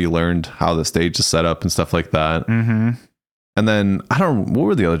start. You know, you learned how the stage is set up and stuff like that. And then what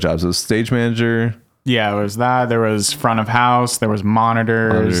were the other jobs? It was stage manager. Yeah, it was that. There was front of house. There was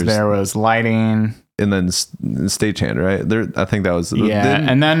monitors. There was lighting. And then stagehand, right? I think that was. Yeah,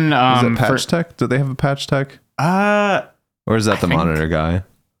 and then was it patch tech? Did they have a patch tech? Or is that the monitor guy?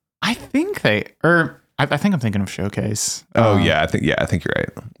 I think I think I'm thinking of Showcase. Oh yeah, I think you're right.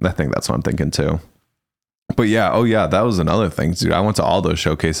 I think that's what I'm thinking too. But yeah, oh yeah, that was another thing, dude. I went to all those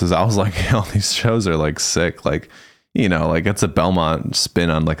showcases. I was like, all these shows are like sick. Like, you know, like it's a Belmont spin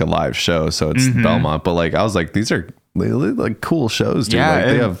on like a live show, so it's Belmont. But like, I was like, these are like cool shows, dude. Yeah, like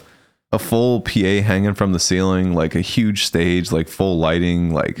they have a full PA hanging from the ceiling, like a huge stage, like full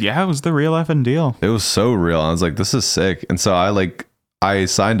lighting. Like, yeah, it was the real effing deal. It was so real. I was like, this is sick. And so I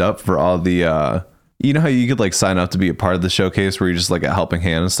signed up for all the you know how you could like sign up to be a part of the showcase where you're just like a helping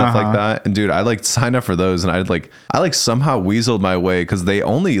hand and stuff like that. And dude, I like signed up for those, and I somehow weaseled my way, because they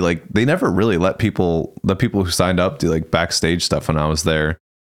never really let the people who signed up do like backstage stuff when I was there.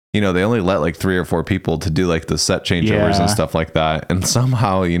 You know, they only let like 3 or 4 people to do like the set changeovers and stuff like that. And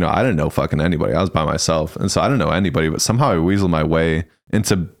somehow, you know, I didn't know fucking anybody. I was by myself. And so I didn't know anybody, but somehow I weaseled my way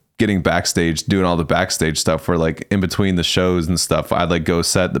into getting backstage, doing all the backstage stuff where like in between the shows and stuff, I'd like go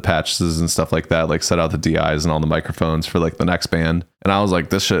set the patches and stuff like that, like set out the DIs and all the microphones for like the next band. And I was like,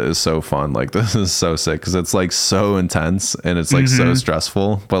 this shit is so fun. Like, this is so sick, because it's like so intense and it's like so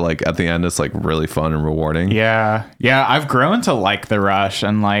stressful, but like at the end it's like really fun and rewarding. Yeah. I've grown to like the rush,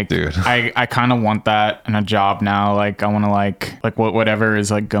 and like, dude, I kind of want that in a job now. Like I want to like whatever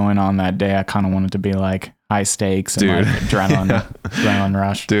is like going on that day, I kind of want it to be like high stakes and like adrenaline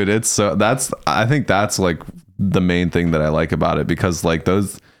rush. Dude, I think that's like the main thing that I like about it, because like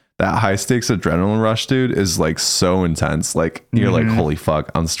that high stakes adrenaline rush, dude, is like so intense. Like you're like, holy fuck,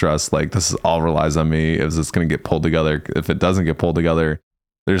 I'm stressed. Like this all relies on me. Is this going to get pulled together? If it doesn't get pulled together,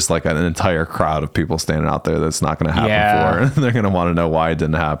 there's like an entire crowd of people standing out there that's not going to happen for. They're going to want to know why it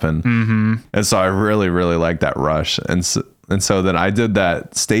didn't happen. And so I really, really like that rush. And so then I did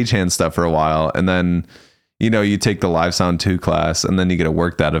that stagehand stuff for a while, and then, you know, you take the Live Sound 2 class, and then you get to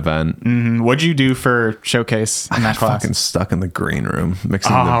work that event. What'd you do for showcase in that class? Fucking stuck in the green room,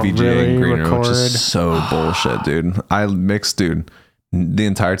 mixing the VGA green room, which is so bullshit, dude. I mixed, dude, the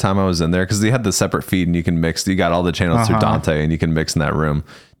entire time I was in there, because they had the separate feed, and you can mix. You got all the channels through Dante, and you can mix in that room,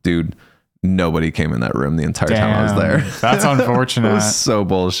 dude. Nobody came in that room the entire time I was there. That's unfortunate. It was so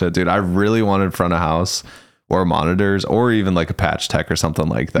bullshit, dude. I really wanted front of house or monitors, or even like a patch tech or something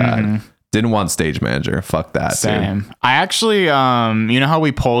like that. Didn't want stage manager. Fuck that. Same. Dude. I actually, you know how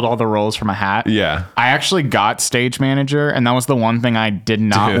we pulled all the rolls from a hat? Yeah. I actually got stage manager, and that was the one thing I did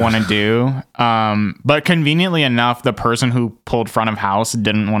not want to do. But conveniently enough, the person who pulled front of house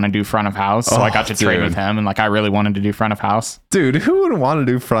didn't want to do front of house. So I got to trade with him, and like I really wanted to do front of house. Dude, who would want to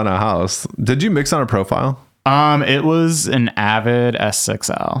do front of house? Did you mix on a profile? It was an Avid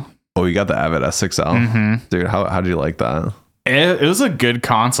S6L. Oh, you got the Avid S6L? Dude, how did you like that? It was a good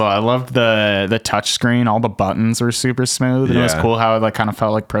console. I loved the touch screen. All the buttons were super smooth. And it was cool how it like kind of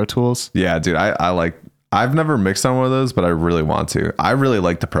felt like Pro Tools. Yeah, dude. I've never mixed on one of those, but I really want to. I really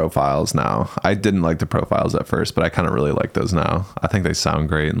like the profiles now. I didn't like the profiles at first, but I kind of really like those now. I think they sound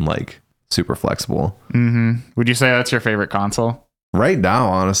great and like super flexible. Would you say that's your favorite console? Right now,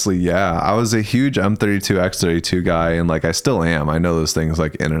 honestly, yeah. I was a huge M32 X32 guy, and like I still am. I know those things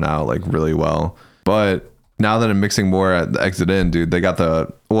like in and out like really well. But now that I'm mixing more at the Exit In, dude, they got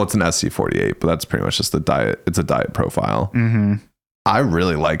it's an SC48, but that's pretty much just it's a diet profile. I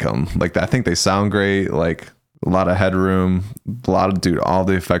really like them. Like, I think they sound great. Like, a lot of headroom, all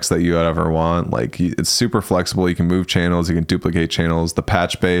the effects that you would ever want. Like, it's super flexible. You can move channels, you can duplicate channels. The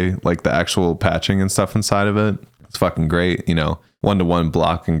patch bay, like the actual patching and stuff inside of it, it's fucking great. You know, 1-to-1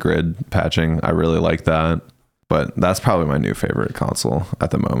 block and grid patching. I really like that. But that's probably my new favorite console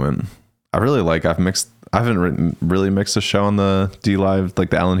at the moment. I really like, I haven't really mixed a show on the D Live, like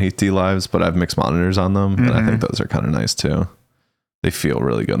the Allen Heath D Lives, but I've mixed monitors on them, and I think those are kind of nice too. They feel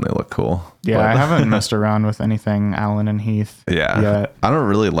really good and they look cool. Yeah, I haven't messed around with anything Allen and Heath. Yet. I don't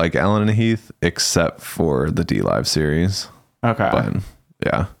really like Allen and Heath except for the D Live series. Okay. But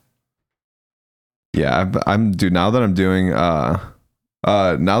now that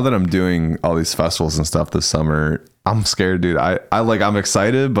I'm doing all these festivals and stuff this summer, I'm scared, dude. I'm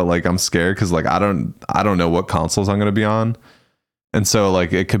excited, but like I'm scared because like I don't know what consoles I'm gonna be on. And so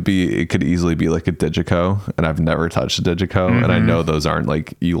like it could easily be like a Digico, and I've never touched a Digico, and I know those aren't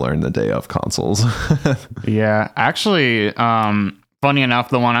like you learn the day of consoles. Yeah, actually, funny enough,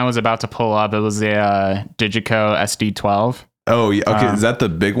 the one I was about to pull up, it was the Digico SD12. Oh yeah, okay. Is that the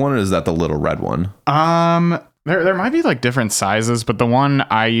big one or is that the little red one? There might be like different sizes, but the one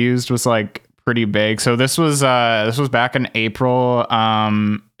I used was like pretty big. So this was back in April.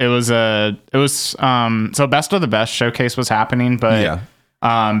 So Best of the Best showcase was happening, but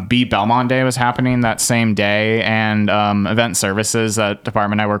B Belmont Day was happening that same day, and event services, that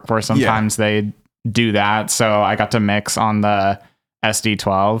department I work for, sometimes they do that. So I got to mix on the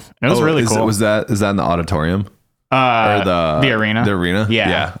SD12. It was really cool. Is that in the auditorium? Or the arena? The arena?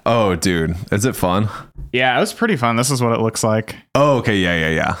 Yeah. Oh, dude. Is it fun? Yeah, it was pretty fun. This is what it looks like. Oh, okay.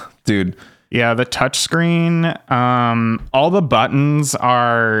 Yeah. Dude. Yeah, the touchscreen, all the buttons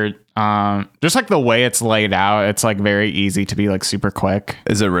are just like the way it's laid out. It's like very easy to be like super quick.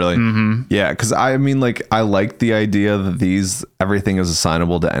 Is it really? Yeah, because I mean, like, I like the idea that everything is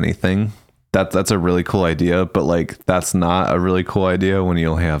assignable to anything. that's a really cool idea, but like that's not a really cool idea when you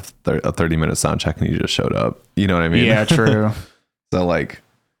only have a 30-minute sound check and you just showed up. You know what I mean? Yeah, true. So like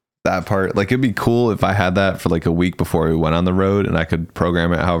that part, like it'd be cool if I had that for like a week before we went on the road and I could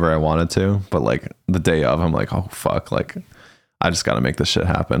program it however I wanted to. But like the day of, I'm like, oh fuck, like I just got to make this shit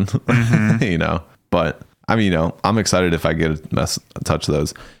happen. You know. But I mean, you know, I'm excited if I get a touch of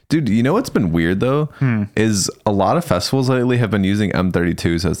those. Dude, you know what's been weird though? Is a lot of festivals lately have been using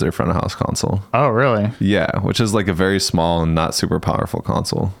M32s as their front of house console. Oh, really? Yeah, which is like a very small and not super powerful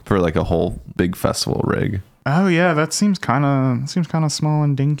console for like a whole big festival rig. Oh yeah, that seems kind of small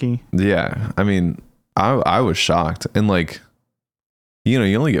and dinky. Yeah, I mean, I was shocked. And like, you know,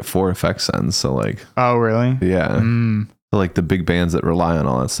 you only get 4 effect sends, so like. Oh, really? Yeah. So like the big bands that rely on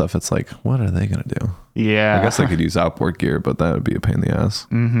all that stuff, it's like, what are they gonna do? Yeah, I guess they could use outboard gear, but that would be a pain in the ass.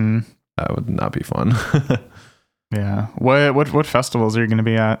 That would not be fun. Yeah. What festivals are you going to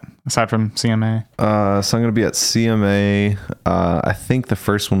be at aside from CMA? So I'm going to be at CMA. I think the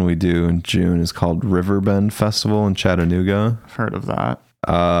first one we do in June is called Riverbend Festival in Chattanooga. I've heard of that.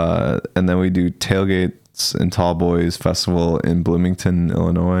 And then we do Tailgates and Tall Boys Festival in Bloomington,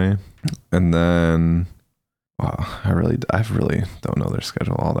 Illinois. And then, wow, I really don't know their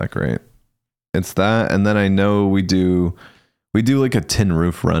schedule all that great. It's that, and then I know we do like a tin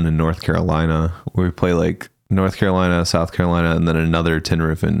roof run in North Carolina where we play like North Carolina, South Carolina, and then another tin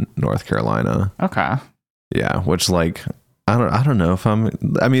roof in North Carolina. Okay. Yeah, which like I don't know if I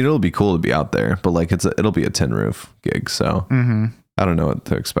mean it'll be cool to be out there, but like it'll be a tin roof gig, so I don't know what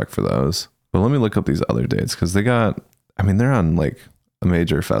to expect for those. But let me look up these other dates because they're on like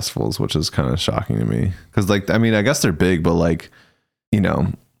major festivals, which is kind of shocking to me because like I mean I guess they're big, but like you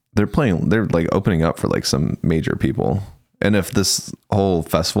know. They're like opening up for like some major people. And if this whole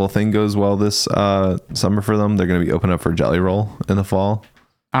festival thing goes well this summer for them, they're going to be opening up for Jelly Roll in the fall.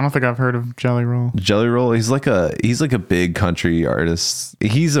 I don't think I've heard of Jelly Roll. Jelly Roll, he's like a big country artist.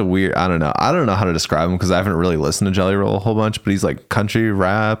 He's a weird, I don't know how to describe him because I haven't really listened to Jelly Roll a whole bunch, but he's like country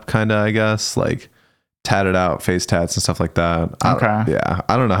rap kind of, I guess, like tatted out face tats and stuff like that. Okay.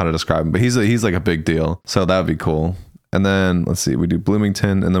 I don't know how to describe him, but he's like a big deal. So that would be cool. And then let's see, we do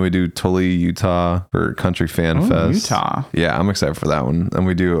Bloomington, and then we do Tully, Utah for Country Fan Fest. Utah. Yeah, I'm excited for that one. And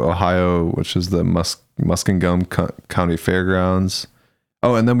we do Ohio, which is the Muskingum County Fairgrounds.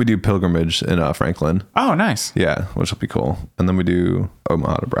 Oh, and then we do Pilgrimage in Franklin. Oh, nice. Yeah, which will be cool. And then we do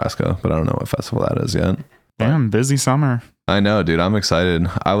Omaha, Nebraska, but I don't know what festival that is yet. Damn, busy summer. I know, dude. I'm excited.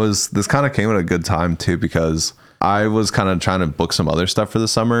 This kind of came at a good time too because I was kind of trying to book some other stuff for the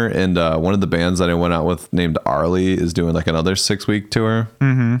summer, and one of the bands that I went out with named Arlie is doing like another 6-week tour.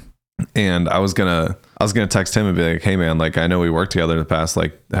 And I was gonna text him and be like, hey man, like I know we worked together in the past,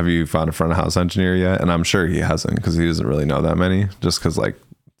 like have you found a front of house engineer yet? And I'm sure he hasn't because he doesn't really know that many, just because like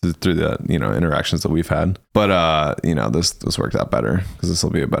through the interactions that we've had. But this worked out better because this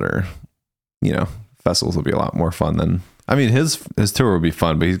will be a better, festivals will be a lot more fun than. I mean, his tour will be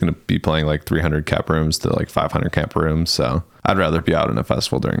fun, but he's going to be playing like 300 cap rooms to like 500 cap rooms. So I'd rather be out in a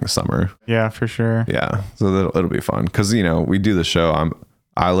festival during the summer. Yeah, for sure. Yeah. So it'll be fun. Cause we do the show.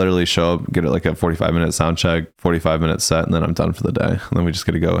 I literally show up, get like a 45-minute sound check, 45-minute set, and then I'm done for the day. And then we just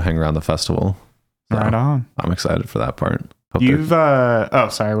get to go hang around the festival. So right on. I'm excited for that part.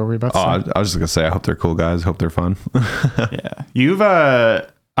 Sorry, what were we about to say? I was just gonna say, I hope they're cool guys. Hope they're fun. Yeah. You've,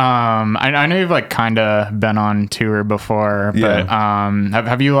 I know you've like kind of been on tour before, but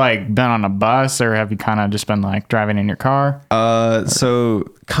have you like been on a bus or have you kind of just been like driving in your car? So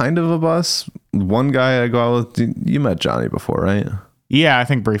kind of a bus. One guy I go out with, you met Johnny before, right? Yeah, I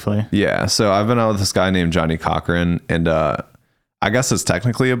think briefly. Yeah. So I've been out with this guy named Johnny Cochran, and I guess it's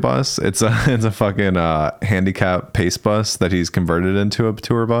technically a bus. It's a fucking handicap pace bus that he's converted into a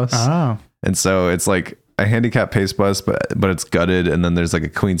tour bus. Oh. And so it's like a handicap pace bus, but it's gutted, and then there's like a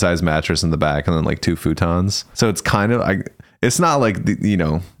queen size mattress in the back, and then like 2 futons. So it's kind of it's not like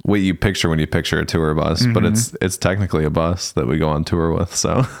what you picture when you picture a tour bus, but it's technically a bus that we go on tour with.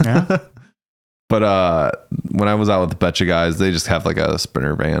 So yeah. But when I was out with the Betcha guys, they just have like a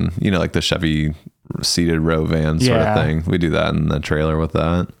sprinter van, like the Chevy seated row van sort of thing. We do that in the trailer with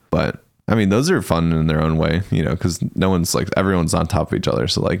that. But I mean, those are fun in their own way, because everyone's on top of each other.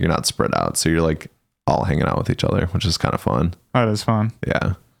 So like you're not spread out. So you're like all hanging out with each other, which is kind of fun. That is fun.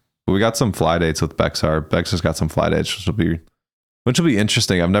 Yeah. But we got some fly dates with BEXAR. BEXAR's got some fly dates, which will be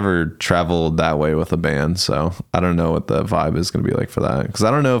interesting. I've never traveled that way with a band, so I don't know what the vibe is going to be like for that. Because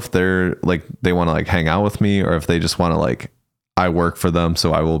I don't know if they're like they want to like hang out with me, or if they just want to like I work for them,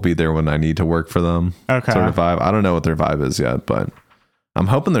 so I will be there when I need to work for them. Okay. Sort of vibe. I don't know what their vibe is yet, but I'm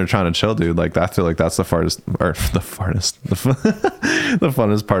hoping they're trying to chill, dude. Like, I feel like that's the funnest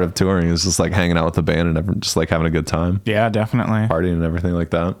part of touring is just like hanging out with the band and just like having a good time. Yeah, definitely. Partying and everything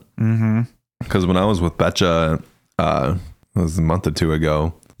like that. Mm-hmm. Because when I was with Betcha, it was a month or two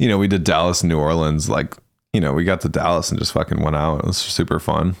ago, you know, we did Dallas and New Orleans. Like, you know, we got to Dallas and just fucking went out. It was super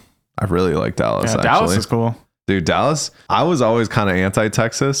fun. I really like Dallas. Yeah, Dallas is cool. Dude, Dallas, I was always kind of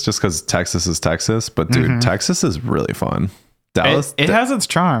anti-Texas just because Texas is Texas. But dude, Texas is really fun. Dallas, it has its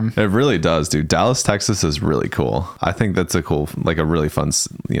charm. It really does, dude. Dallas, Texas is really cool. I think that's a cool, like a really fun,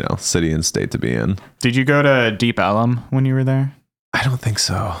 you know, city and state to be in. Did you go to Deep Ellum when you were there? I don't think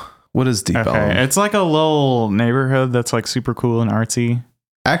so. What is Deep Ellum? It's like a little neighborhood that's like super cool and artsy.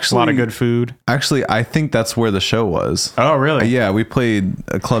 Actually, a lot of good food. Actually, I think that's where the show was. Oh, really? Yeah, we played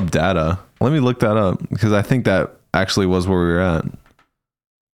a Club Data. Let me look that up because I think that actually was where we were at.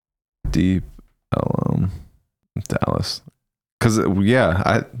 Deep Ellum, Dallas. Because,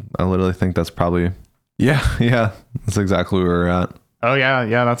 yeah, I literally think that's probably... Yeah, that's exactly where we were at. Oh, yeah,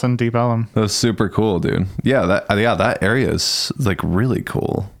 that's in Deep Ellum. That was super cool, dude. Yeah, that area is, like, really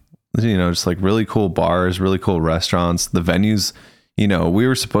cool. You know, just, like, really cool bars, really cool restaurants. The venues, you know, we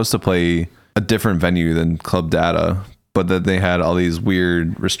were supposed to play a different venue than Club Data, but that they had all these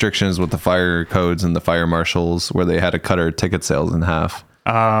weird restrictions with the fire codes and the fire marshals where they had to cut our ticket sales in half.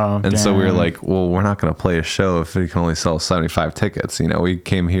 Oh, and so we were like, well, we're not going to play a show if we can only sell 75 tickets. You know, we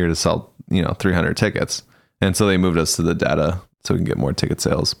came here to sell, you know, 300 tickets. And so they moved us to the Data so we can get more ticket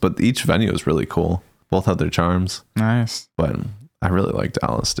sales. But each venue is really cool. Both have their charms. Nice. But I really like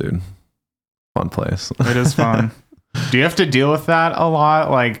Dallas, dude. Fun place. It is fun. Do you have to deal with that a lot?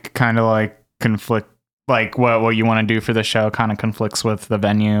 Like, kind of like conflict, like what you want to do for the show kind of conflicts with the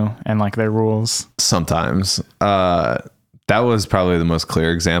venue and like their rules? Sometimes. That was probably the most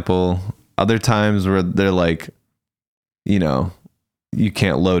clear example. Other times where they're like, you know, you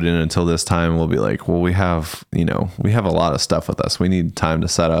can't load in until this time. We'll be like, well, we have a lot of stuff with us. We need time to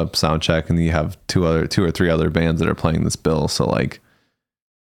set up, sound check, and you have two or three other bands that are playing this bill. So like,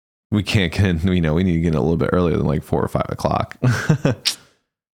 we can't get in, you know, we need to get in a little bit earlier than like 4 or 5 o'clock.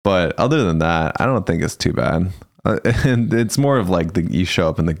 But other than that, I don't think it's too bad. And it's more of like you show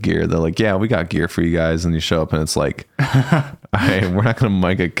up in the gear. They're like, yeah, we got gear for you guys. And you show up and it's like, hey, we're not going to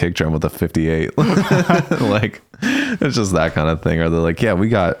mic a kick drum with a 58. Like, it's just that kind of thing. Or they're like, yeah, we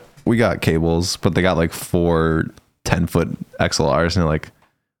got cables, but they got like 4 10-foot XLRs. And you're like,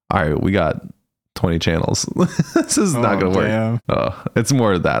 all right, we got 20 channels. This is not going to work. Oh, it's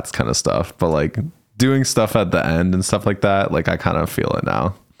more of that kind of stuff. But like doing stuff at the end and stuff like that, like I kind of feel it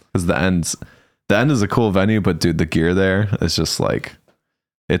now. Because the end is a cool venue, but dude, the gear there is just like,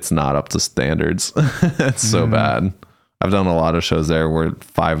 it's not up to standards. It's so bad. I've done a lot of shows there where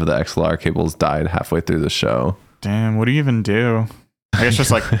 5 of the XLR cables died halfway through the show. Damn, what do you even do? I guess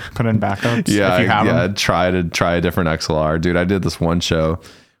just like put in backups. Yeah, if you have them. try a different XLR. Dude, I did this one show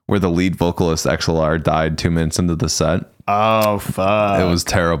where the lead vocalist XLR died 2 minutes into the set. Oh, fuck. It was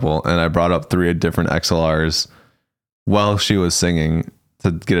terrible. And I brought up 3 different XLRs while she was singing to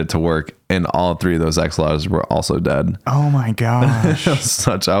get it to work, and all 3 of those XLRs were also dead. Oh my gosh.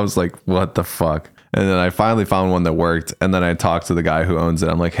 I was like, what the fuck? And then I finally found one that worked, and then I talked to the guy who owns it.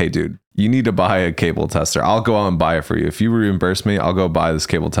 I'm like, hey dude, you need to buy a cable tester. I'll go out and buy it for you. If you reimburse me, I'll go buy this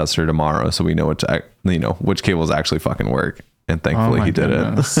cable tester tomorrow so we know which cables actually fucking work. And thankfully he did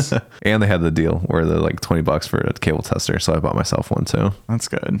it. And they had the deal where they're like $20 for a cable tester, so I bought myself one too. That's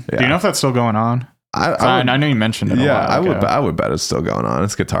good. Yeah. Do you know if that's still going on? I know you mentioned it. I would bet it's still going on.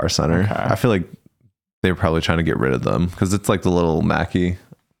 It's Guitar Center. Okay. I feel like they were probably trying to get rid of them because it's like the little Mackie.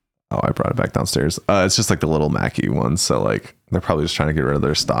 Oh, I brought it back downstairs. It's just like the little Mackie ones. So like they're probably just trying to get rid of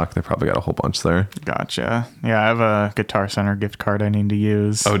their stock. They probably got a whole bunch there. Gotcha. Yeah, I have a Guitar Center gift card I need to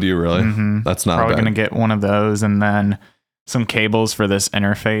use. Oh, do you really? Mm-hmm. That's not probably bad. Gonna get one of those and then some cables for this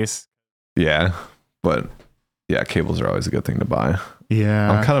interface. Yeah, but yeah, cables are always a good thing to buy.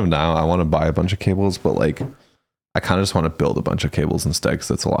 Yeah, I'm kind of now. I want to buy a bunch of cables, but like, I kind of just want to build a bunch of cables instead because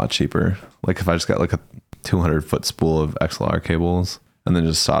it's a lot cheaper. Like if I just got like a 200-foot spool of XLR cables and then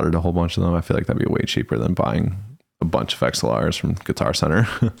just soldered a whole bunch of them, I feel like that'd be way cheaper than buying a bunch of XLRs from Guitar Center.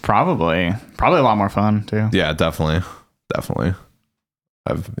 Probably a lot more fun too. Yeah, definitely.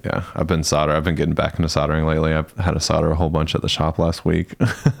 I've been getting back into soldering lately. I've had to solder a whole bunch at the shop last week.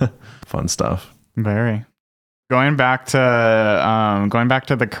 Fun stuff. Very. Going back to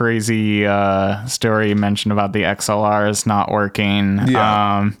the crazy story you mentioned about the XLRs not working.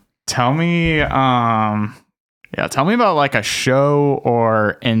 Yeah. Tell me about like a show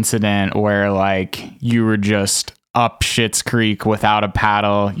or incident where like you were just up Schitt's Creek without a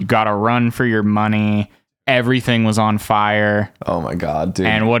paddle. You got to run for your money. everything was on fire. Oh my God, dude.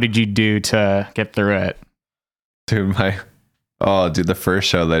 And what did you do to get through it? Dude, the first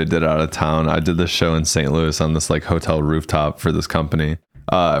show that I did out of town, I did this show in St. Louis on this like hotel rooftop for this company,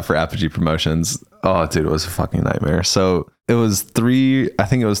 for Apogee Promotions. Oh, dude, it was a fucking nightmare. So it was three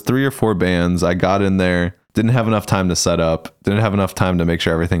or four bands. I got in there, didn't have enough time to set up, didn't have enough time to make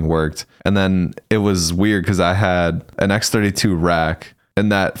sure everything worked. And then it was weird because I had an X32 rack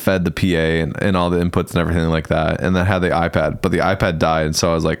and that fed the PA and all the inputs and everything like that. And that had the iPad, but the iPad died. And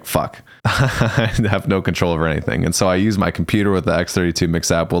so I was like, fuck, I have no control over anything. And so I used my computer with the X32 mix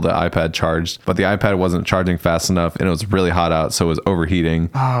app while the iPad charged, but the iPad wasn't charging fast enough and it was really hot out. So it was overheating.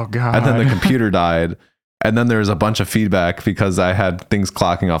 Oh God. And then the computer died. And then there was a bunch of feedback because I had things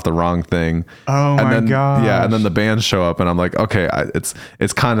clocking off the wrong thing. Oh and my then, God. Yeah. And then the bands show up and I'm like, okay,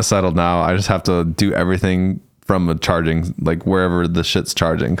 it's kind of settled now. I just have to do everything from a charging, like wherever the shit's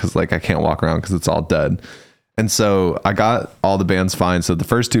charging. Cause like I can't walk around cause it's all dead. And so I got all the bands fine. So the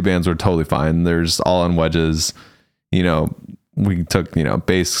first two bands were totally fine. There's all on wedges, you know, we took, you know,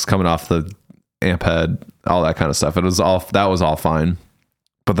 bass coming off the amp head, all that kind of stuff. That was all fine.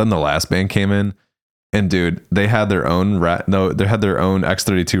 But then the last band came in. And dude, they had their own rack. No, they had their own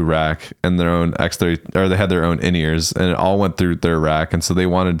X32 rack and their own X30, or they had their own in-ears, and it all went through their rack. And so they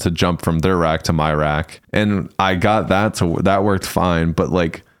wanted to jump from their rack to my rack, and I got that that worked fine. But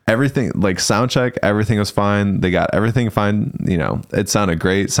like everything, like sound check, everything was fine. They got everything fine. You know, it sounded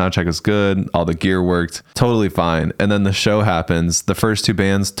great. Sound check was good. All the gear worked totally fine. And then the show happens. The first two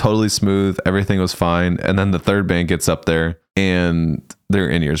bands totally smooth. Everything was fine. And then the third band gets up there and their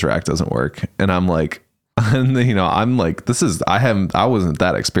in-ears rack doesn't work. And I'm like, and you know, I'm like, I wasn't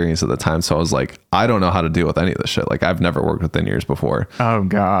that experienced at the time. So I was like, I don't know how to deal with any of this shit. Like I've never worked with in-ears before. Oh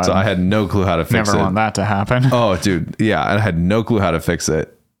God. So I had no clue how to fix it. Never want that to happen. Oh dude. Yeah. I had no clue how to fix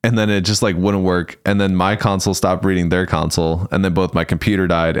it. And then it just like wouldn't work. And then my console stopped reading their console. And then both my computer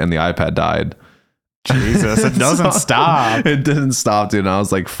died and the iPad died. Jesus, it doesn't stop. It didn't stop, dude. And I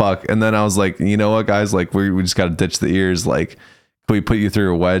was like, fuck. And then I was like, you know what, guys? Like, we just got to ditch the ears. Like, can we put you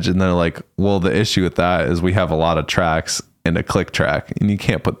through a wedge? And they're like, well, the issue with that is we have a lot of tracks and a click track. And you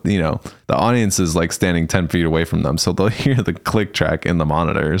can't put, you know, the audience is like standing 10 feet away from them. So they'll hear the click track in the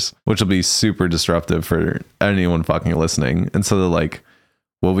monitors, which will be super disruptive for anyone fucking listening. And so they're like,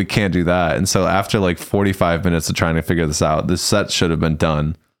 well, we can't do that. And so after like 45 minutes of trying to figure this out, this set should have been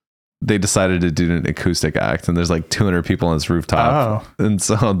done. They decided to do an acoustic act, and there's like 200 people on this rooftop. Oh. And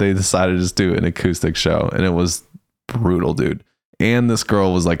so they decided to just do an acoustic show, and it was brutal, dude. And this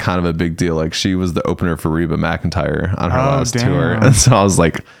girl was like kind of a big deal. Like she was the opener for Reba McEntire on her last tour. And so I was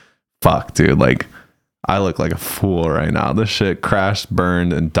like, fuck, dude, like I look like a fool right now. This shit crashed,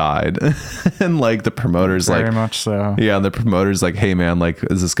 burned, and died. And like the promoters, very like, much so. Yeah, the promoters like, hey man, like,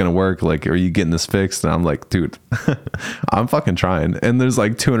 is this gonna work? Like, are you getting this fixed? And I'm like, dude, I'm fucking trying. And there's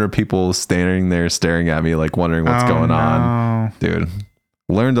like 200 people standing there staring at me, like wondering what's going on. Dude,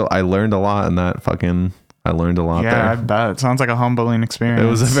 I learned a lot in that fucking. I learned a lot there. Yeah, I bet. It sounds like a humbling experience. It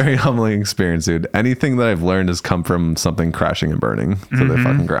was a very humbling experience, dude. Anything that I've learned has come from something crashing and burning to the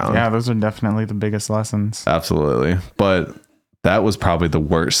fucking ground. Yeah, those are definitely the biggest lessons. Absolutely. But that was probably the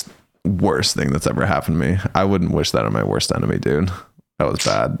worst thing that's ever happened to me. I wouldn't wish that on my worst enemy, dude. That was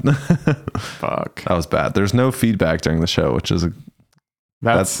bad. Fuck. That was bad. There's no feedback during the show, which is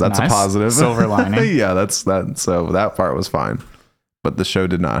that's nice. A positive silver lining. Yeah, that's that. So that part was fine. But the show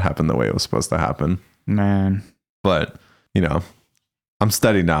did not happen the way it was supposed to happen. Man. But, you know, I'm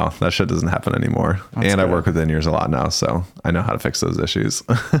steady now. That shit doesn't happen anymore. That's and good. I work with in-ears a lot now, so I know how to fix those issues.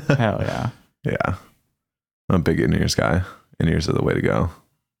 Hell yeah. Yeah. I'm a big in-ears guy. In-ears are the way to go.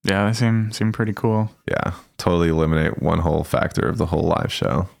 Yeah, they seem pretty cool. Yeah. Totally eliminate one whole factor of the whole live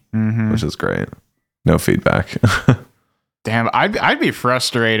show, which is great. No feedback. Damn, I'd be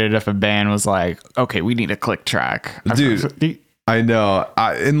frustrated if a band was like, okay, we need a click track. Dude. I know.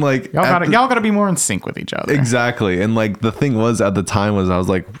 And like y'all gotta be more in sync with each other. Exactly. And like the thing was at the time was I was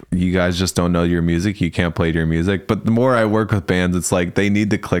like, you guys just don't know your music. You can't play your music. But the more I work with bands, it's like they need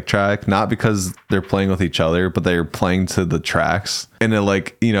the click track, not because they're playing with each other, but they're playing to the tracks. And it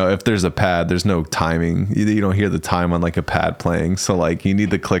like, you know, if there's a pad, there's no timing. You don't hear the time on like a pad playing. So like you need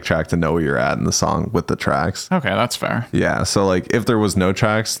the click track to know where you're at in the song with the tracks. Okay, that's fair. Yeah. So like if there was no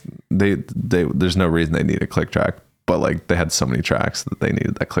tracks, there's no reason they need a click track. But like they had so many tracks that they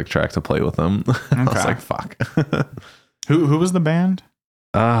needed that click track to play with them. I was like, fuck. Who was the band?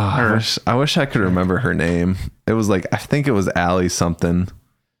 I wish I could remember her name. It was like, I think it was Allie something.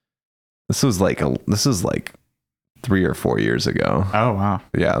 This was like 3 or 4 years ago. Oh wow.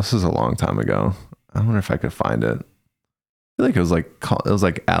 Yeah, this was a long time ago. I wonder if I could find it. feel like it was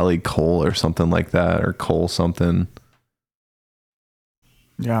like Allie Cole or something like that, or Cole something.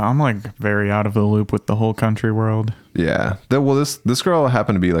 Yeah, I'm like very out of the loop with the whole country world. Yeah. Well, this girl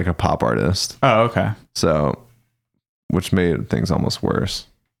happened to be like a pop artist. Oh, okay. So, which made things almost worse.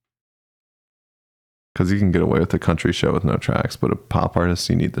 Because you can get away with a country show with no tracks, but a pop artist,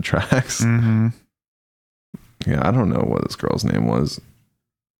 you need the tracks. Mm-hmm. Yeah, I don't know what this girl's name was.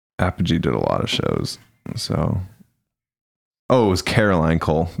 Apogee did a lot of shows. So, oh, it was Caroline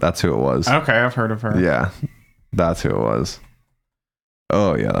Cole. That's who it was. Okay, I've heard of her. Yeah, that's who it was.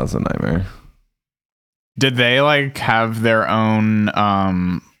 Oh yeah, that was a nightmare. Did they like have their own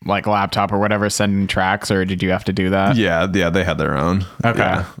like laptop or whatever sending tracks, or did you have to do that? Yeah, they had their own. Okay.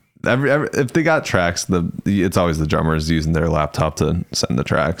 Yeah. If they got tracks, it's always the drummers using their laptop to send the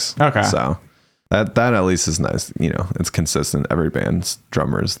tracks. Okay. So that at least is nice. You know, it's consistent. Every band's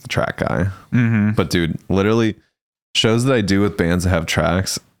drummer is the track guy. Mm-hmm. But dude, literally, shows that I do with bands that have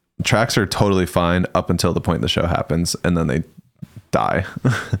tracks are totally fine up until the point the show happens, and then they die.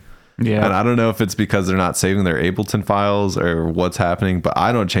 Yeah. And I don't know if it's because they're not saving their Ableton files or what's happening, but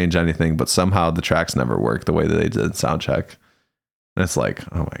I don't change anything, but somehow the tracks never work the way that they did sound check. And it's like,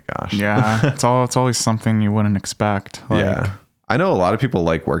 oh my gosh. Yeah. It's always something you wouldn't expect. Like, yeah. I know a lot of people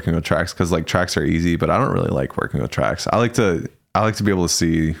like working with tracks because like tracks are easy, but I don't really like working with tracks. I like to be able to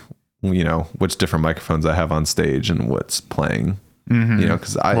see, you know, which different microphones I have on stage and what's playing. Mm-hmm. You know,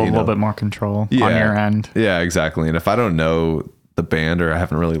 because a little bit more control on your end. Yeah, exactly. And if I don't know the band or I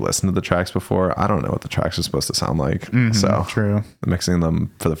haven't really listened to the tracks before, I don't know what the tracks are supposed to sound like. Mm-hmm, so true. Mixing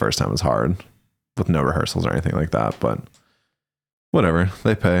them for the first time is hard with no rehearsals or anything like that. But whatever,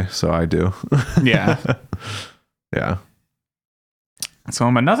 they pay, so I do. Yeah. Yeah. So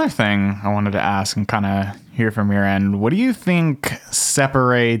another thing I wanted to ask and kind of hear from your end, what do you think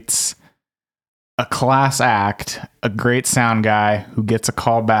separates a class act, a great sound guy who gets a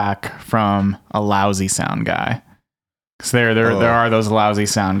call back, from a lousy sound guy? Because there are those lousy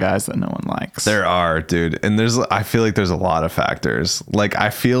sound guys that no one likes. There are, dude. And I feel like there's a lot of factors. Like, I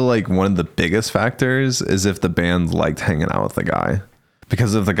feel like one of the biggest factors is if the band liked hanging out with the guy.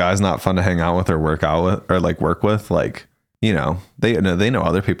 Because if the guy's not fun to hang out with or work out with or like work with, like, you know, they know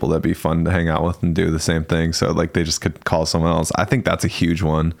other people that'd be fun to hang out with and do the same thing. So like they just could call someone else. I think that's a huge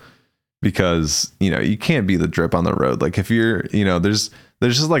one, because, you know, you can't be the drip on the road. Like if you're, you know, there's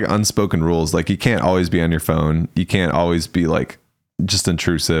just like unspoken rules. Like you can't always be on your phone. You can't always be like just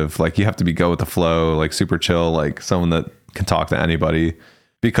intrusive. Like you have to go with the flow, like super chill, like someone that can talk to anybody,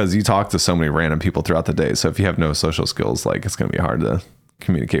 because you talk to so many random people throughout the day. So if you have no social skills, like it's going to be hard to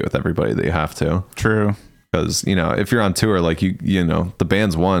communicate with everybody that you have to. True. Because, you know, if you're on tour, like you know, the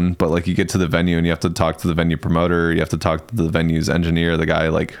band's one, but like you get to the venue and you have to talk to the venue promoter, you have to talk to the venue's engineer, the guy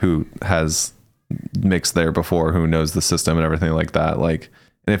like who has mixed there before, who knows the system and everything like that. Like,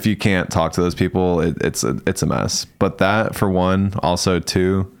 and if you can't talk to those people, it's a mess. But that for one, also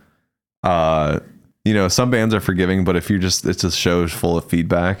two, you know, some bands are forgiving, but if it's a show full of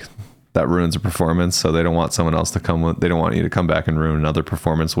feedback, that ruins a performance. So they don't want someone else to they don't want you to come back and ruin another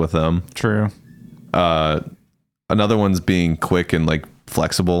performance with them. True. Another one's being quick and like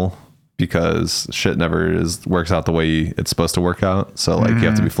flexible, because shit never works out the way it's supposed to work out. So like you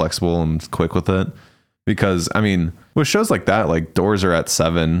have to be flexible and quick with it, because I mean, with shows like that, like doors are at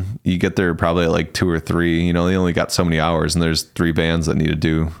 7, you get there probably at like 2 or 3, you know, they only got so many hours and there's 3 bands that need to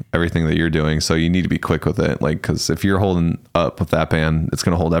do everything that you're doing. So you need to be quick with it. Like, cause if you're holding up with that band, it's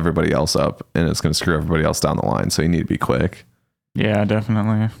going to hold everybody else up and it's going to screw everybody else down the line. So you need to be quick. Yeah,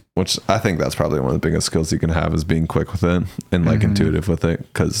 definitely. Which I think that's probably one of the biggest skills you can have, is being quick with it and like intuitive with it,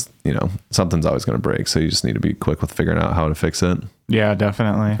 because, you know, something's always going to break. So you just need to be quick with figuring out how to fix it. Yeah,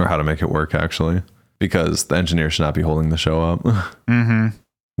 definitely. Or how to make it work, actually, because the engineer should not be holding the show up. Mm-hmm.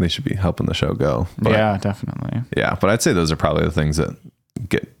 They should be helping the show go. But, yeah, definitely. Yeah. But I'd say those are probably the things that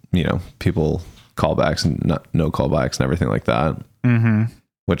get, you know, people callbacks and no callbacks and everything like that. Mm-hmm.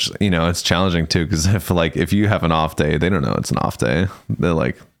 Which, you know, it's challenging too, because if you have an off day, they don't know it's an off day. They're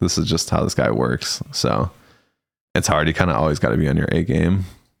like, this is just how this guy works. So it's hard. You kind of always got to be on your A game.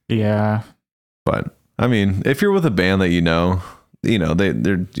 Yeah. But I mean, if you're with a band that you know,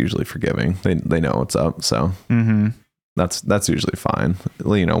 they're usually forgiving. They know what's up. So that's usually fine.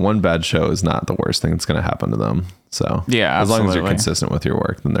 You know, one bad show is not the worst thing that's going to happen to them. So yeah, as long as you're consistent with your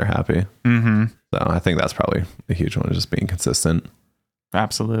work, then they're happy. Mm-hmm. So I think that's probably a huge one, is just being consistent.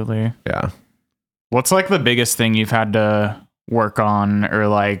 Absolutely. Yeah. What's like the biggest thing you've had to work on, or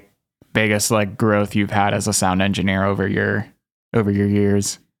like biggest like growth you've had as a sound engineer over your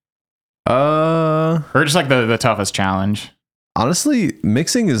years? Or just like the toughest challenge? Honestly,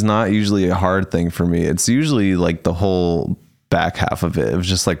 mixing is not usually a hard thing for me. It's usually like the whole back half of it. It was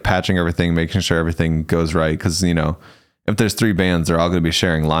just like patching everything, making sure everything goes right. Cause you know, if there's 3 bands, they're all going to be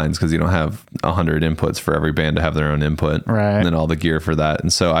sharing lines because you don't have 100 inputs for every band to have their own input. Right. And then all the gear for that.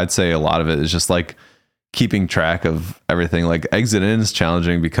 And so I'd say a lot of it is just like keeping track of everything. Like Exit In is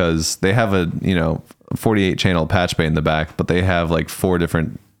challenging because they have a, you know, 48 channel patch bay in the back, but they have like 4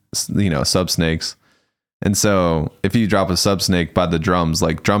 different, you know, sub snakes. And so if you drop a sub snake by the drums,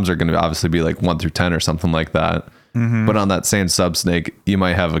 like drums are going to obviously be like 1 through 10 or something like that. But on that same sub snake, you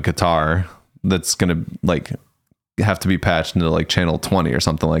might have a guitar that's going to like have to be patched into like channel 20 or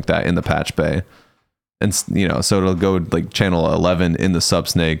something like that in the patch bay. And, you know, so it'll go like channel 11 in the sub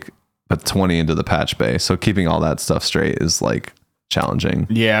snake, but 20 into the patch bay. So keeping all that stuff straight is like challenging.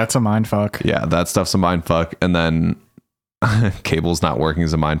 Yeah, it's a mind fuck. Yeah, that stuff's a mind fuck. And then cable's not working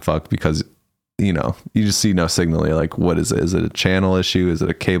is a mind fuck because, you know, you just see no signal. You're like, what is it? Is it a channel issue? Is it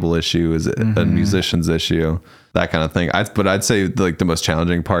a cable issue? Is it a musician's issue? That kind of thing. But I'd say like the most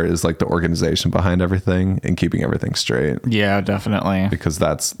challenging part is like the organization behind everything and keeping everything straight. Yeah, definitely. Because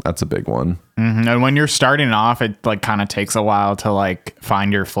that's a big one. And when you're starting off, it like kind of takes a while to like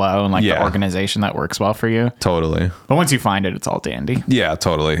find your flow and like the organization that works well for you. Totally. But once you find it, it's all dandy. Yeah,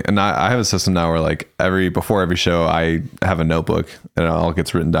 totally. And I have a system now where like before every show, I have a notebook and it all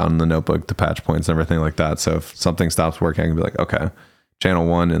gets written down in the notebook, the patch points and everything like that. So if something stops working, I can be like, okay, channel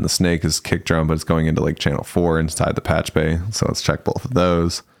 1 in the snake is kick drum, but it's going into like channel 4 inside the patch bay. So let's check both of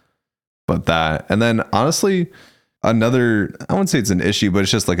those. But that, and then honestly, another, I wouldn't say it's an issue, but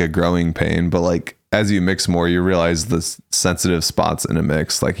it's just like a growing pain. But like as you mix more, you realize the sensitive spots in a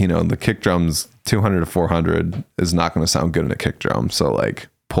mix. Like, you know, the kick drums 200 to 400 is not going to sound good in a kick drum. So like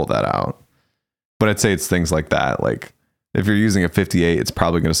pull that out. But I'd say it's things like that. Like if you're using a 58, it's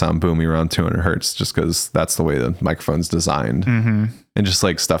probably going to sound boomy around 200 hertz just because that's the way the microphone's designed. And just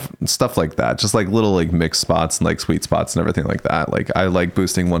like stuff like that, just like little like mix spots and like sweet spots and everything like that. Like I like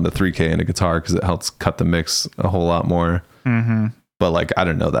boosting 1 to 3K in a guitar because it helps cut the mix a whole lot more. But like I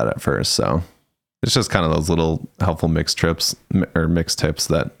didn't know that at first, so it's just kind of those little helpful mix tips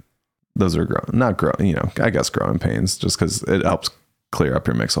that those are I guess growing pains just because it helps clear up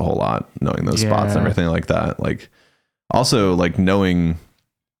your mix a whole lot, knowing those spots and everything like that. Like also like knowing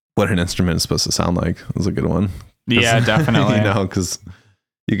what an instrument is supposed to sound like is a good one. Yeah, definitely. You know, because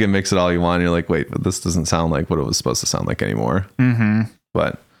you can mix it all you want. And you're like, wait, but this doesn't sound like what it was supposed to sound like anymore.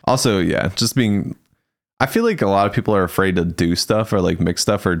 But also, yeah, just I feel like a lot of people are afraid to do stuff or like mix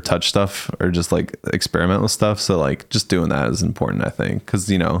stuff or touch stuff or just like experiment with stuff. So like just doing that is important, I think. Because,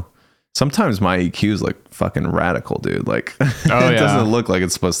 you know, sometimes my EQ is like fucking radical, dude. Like it doesn't look like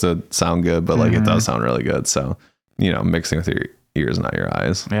it's supposed to sound good, but like it does sound really good. So, you know, mixing with your ears, not your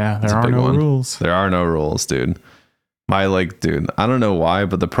eyes. Yeah, there are no rules. There are no rules, dude. I don't know why,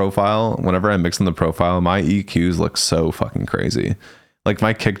 but the profile, whenever I mix in the profile, my EQs look so fucking crazy. Like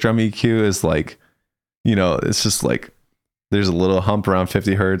my kick drum EQ is like, you know, it's just like there's a little hump around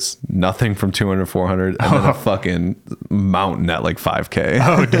 50 hertz, nothing from 200 to 400, and then a fucking mountain at like 5K.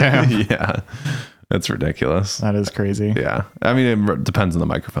 Oh, damn. Yeah. That's ridiculous. That is crazy. Yeah. I mean, it depends on the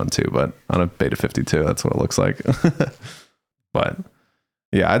microphone too, but on a Beta 52, that's what it looks like. But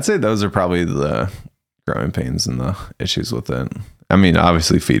yeah, I'd say those are probably the growing pains and the issues with it. I mean,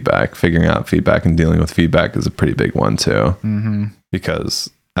 obviously figuring out feedback and dealing with feedback is a pretty big one too. Because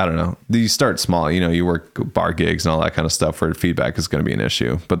I don't know, you start small, you know, you work bar gigs and all that kind of stuff where feedback is going to be an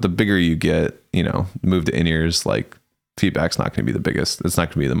issue. But the bigger you get, you know, move to in-ears, like feedback's not going to be the biggest. It's not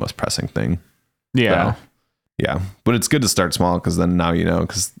going to be the most pressing thing. Yeah. So, yeah. But it's good to start small because then now, you know,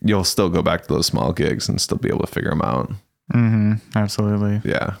 because you'll still go back to those small gigs and still be able to figure them out. Absolutely.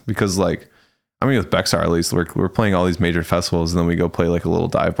 Yeah. Because like, I mean, with BEXAR, at least we're playing all these major festivals and then we go play like a little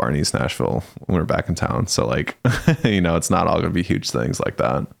dive bar in East Nashville when we're back in town. So like, you know, it's not all going to be huge things like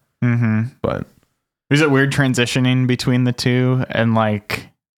that. But is it weird transitioning between the two and like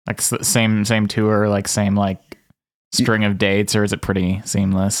same tour, like same like string of dates, or is it pretty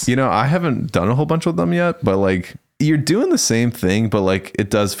seamless? You know, I haven't done a whole bunch with them yet, but like you're doing the same thing, but like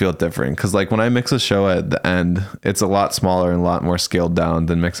it does feel different. Cause like when I mix a show at the end, it's a lot smaller and a lot more scaled down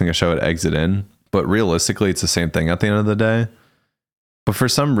than mixing a show at Exit In. But realistically, it's the same thing at the end of the day. But for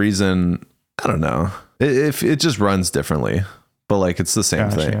some reason, I don't know, it just runs differently, but like it's the same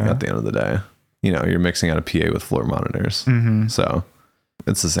thing at the end of the day. You know, you're mixing out a PA with floor monitors. So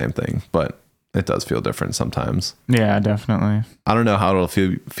it's the same thing, but it does feel different sometimes. Yeah, definitely. I don't know how it'll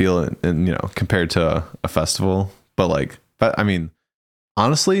feel in you know, compared to a festival. But I mean,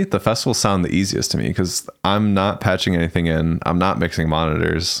 honestly, the festivals sound the easiest to me because I'm not patching anything in. I'm not mixing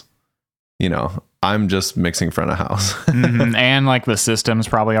monitors. You know, I'm just mixing front of house. And like the system's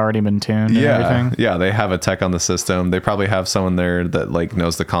probably already been tuned and everything. Yeah, they have a tech on the system. They probably have someone there that like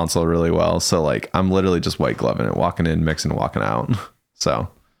knows the console really well. So like I'm literally just white gloving it, walking in, mixing, walking out. So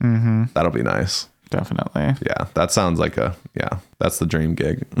that'll be nice. Definitely. Yeah, that sounds like that's the dream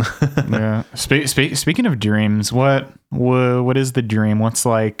gig. Yeah. Speaking of dreams, what is the dream? What's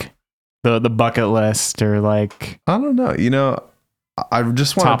like the bucket list, or like, I don't know. You know, I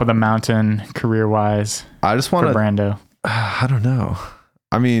just want top of the mountain career wise. I just want for Brando. I don't know.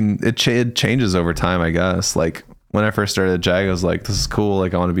 I mean, it changes over time, I guess. Like when I first started at JAG, I was like, this is cool.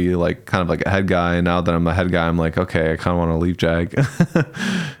 Like I want to be like kind of like a head guy. And now that I'm a head guy, I'm like, okay, I kind of want to leave JAG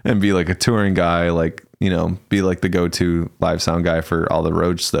and be like a touring guy. Like, you know, be like the go-to live sound guy for all the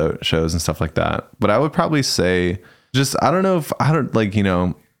road shows and stuff like that. But I would probably say just, I don't know if I don't like, you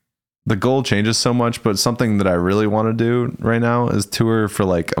know, the goal changes so much, but something that I really want to do right now is tour for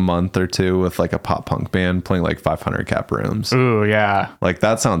like a month or two with like a pop punk band playing like 500 cap rooms. Ooh, yeah. Like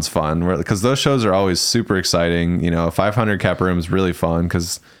that sounds fun, because those shows are always super exciting. You know, a 500 cap room is really fun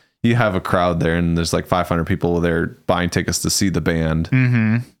because you have a crowd there and there's like 500 people there buying tickets to see the band.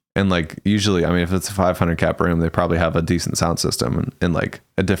 And like usually, I mean, if it's a 500 cap room, they probably have a decent sound system and like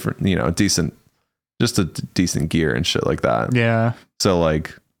a different, you know, decent gear and shit like that. Yeah. So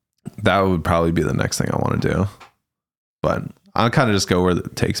like, that would probably be the next thing I want to do, but I'll kind of just go where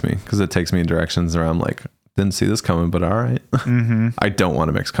it takes me, because it takes me in directions where I'm like, didn't see this coming, but all right. I don't want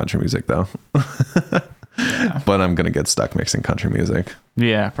to mix country music though. But I'm gonna get stuck mixing country music.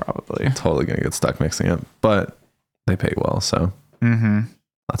 Yeah, probably. Totally gonna get stuck mixing it, but they pay well, so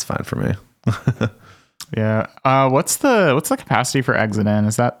that's fine for me. Yeah. What's the capacity for Exit In?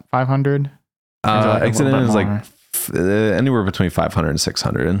 Is that 500? Exit In is like anywhere between 500 and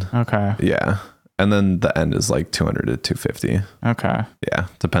 600. Okay. Yeah. And then the end is like 200 to 250. Okay. Yeah.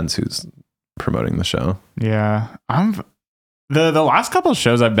 Depends who's promoting the show. Yeah. The last couple of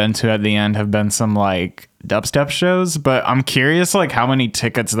shows I've been to at the end have been some like dubstep shows, but I'm curious like how many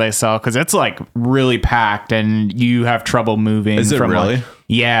tickets they sell, because it's like really packed and you have trouble moving. Is it really? Like,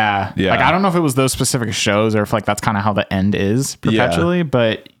 yeah. Like I don't know if it was those specific shows or if like that's kind of how the end is perpetually,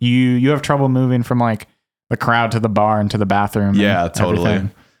 but you have trouble moving from like the crowd to the bar and to the bathroom. Yeah, totally.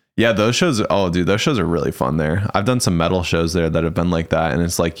 Everything. Yeah, those shows. Oh, dude, those shows are really fun there. I've done some metal shows there that have been like that, and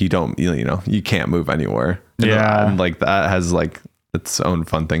it's like you can't move anywhere. And like that has like its own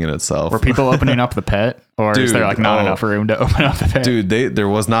fun thing in itself. Were people opening up the pit, or is there like not enough room to open up the pit? Dude, there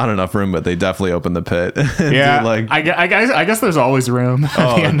was not enough room, but they definitely opened the pit. Yeah, dude, like I guess there's always room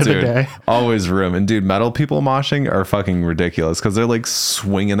at the end of the day. Always room. And dude, metal people moshing are fucking ridiculous because they're like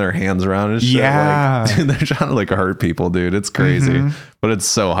swinging their hands around and shit. Yeah, like, dude, they're trying to like hurt people, dude. It's crazy, but it's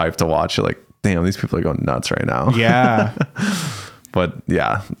so hyped to watch. You're like, damn, these people are going nuts right now. Yeah, but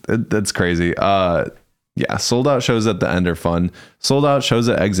yeah, it's crazy. Yeah, sold out shows at the end are fun. Sold out shows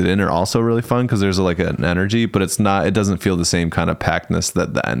at Exit In are also really fun because there's like an energy, but it doesn't feel the same kind of packedness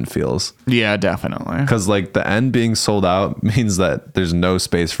that the end feels. Yeah, definitely. Because like the end being sold out means that there's no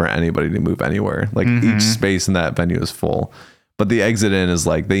space for anybody to move anywhere. Like each space in that venue is full. But the Exit In is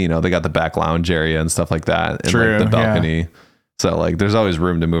like they got the back lounge area and stuff like that. And True, like the balcony. Yeah. So like there's always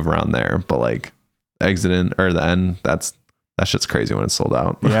room to move around there. But like Exit In or the end, that shit's crazy when it's sold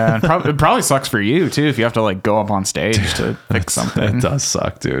out. Yeah, and it probably sucks for you too if you have to like go up on stage to fix something. It does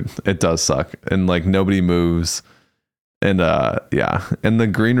suck, dude. It does suck, and like nobody moves. And yeah, and the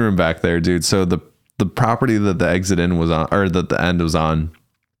green room back there, dude. So the property that the Exit In was on, or that the end was on,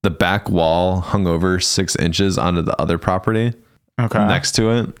 the back wall hung over 6 inches onto the other property, next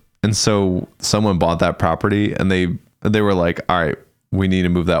to it. And so someone bought that property, and they were like, all right, we need to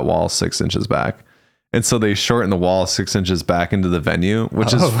move that wall 6 inches back. And so they shortened the wall 6 inches back into the venue,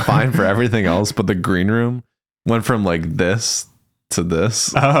 which is fine for everything else. But the green room went from like this to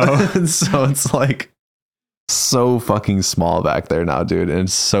this. And so it's like so fucking small back there now, dude. And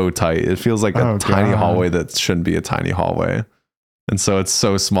it's so tight. It feels like a tiny hallway that shouldn't be a tiny hallway. And so it's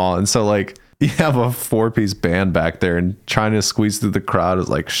so small. And so like you have a 4-piece band back there and trying to squeeze through the crowd is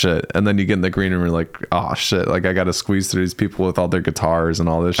like shit. And then you get in the green room and you're like, oh shit, like I got to squeeze through these people with all their guitars and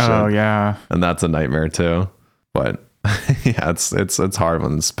all this shit. Oh yeah. And that's a nightmare too. But yeah, it's hard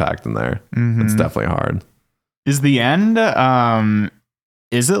when it's packed in there. It's definitely hard. Is the end,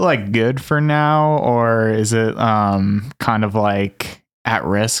 is it like good for now, or is it kind of like at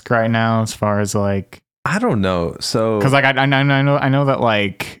risk right now as far as like, I don't know. So, cause like I know that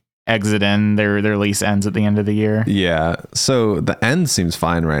like Exit In, their lease ends at the end of the year. Yeah. So the end seems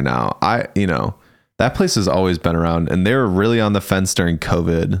fine right now. That place has always been around, and they were really on the fence during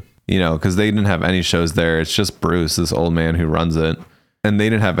COVID, because they didn't have any shows there. It's just Bruce, this old man who runs it. and they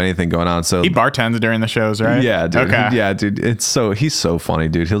didn't have anything going on. So He bartends during the shows, right? yeah, dude. Okay. Yeah, dude. He's so funny,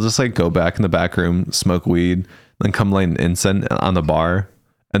 dude. He'll just like go back in the back room, smoke weed, then come light an incense on the bar,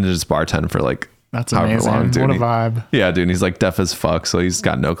 and then just bartend for like That's however amazing. long, dude. What a vibe. Yeah, dude. And he's like deaf as fuck, so he's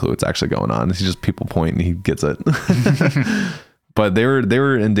got no clue what's actually going on. He's just people point and he gets it. But they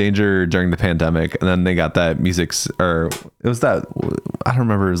were in danger during the pandemic, and then they got that it was that, I don't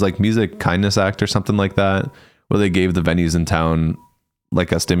remember, it was like Music Kindness Act or something like that, where they gave the venues in town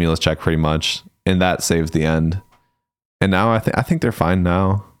like a stimulus check pretty much, and that saved the end. And now I think they're fine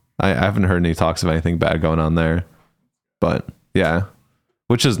now. I haven't heard any talks of anything bad going on there. But yeah,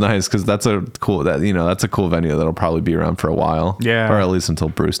 which is nice because that's a cool venue that'll probably be around for a while. Yeah. Or at least until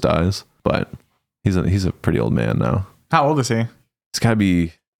Bruce dies. But he's a pretty old man now. How old is he? He's got to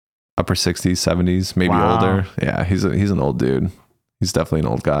be upper 60s, 70s, maybe Wow. older. Yeah, he's an old dude. He's definitely an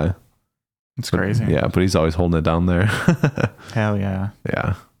old guy. It's crazy. Yeah, but he's always holding it down there. Hell yeah.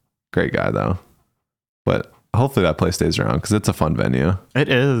 Yeah. Great guy though. But hopefully that place stays around because it's a fun venue. It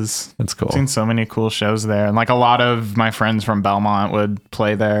is. It's cool. I've seen so many cool shows there. And like a lot of my friends from Belmont would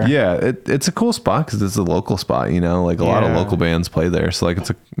play there. Yeah, it's a cool spot because it's a local spot, like a lot of Yeah. local bands play there. So like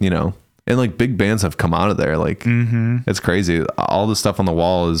it's and like big bands have come out of there. Like it's crazy. All the stuff on the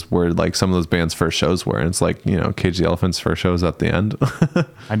wall is where like some of those bands' first shows were. And it's like, Cage the Elephant's first shows at the end.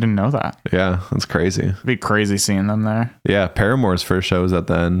 I didn't know that. Yeah, it's crazy. It'd be crazy seeing them there. Yeah, Paramore's first show was at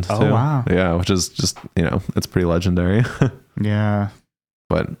the end too. Oh, wow. Yeah, which is just, it's pretty legendary. Yeah.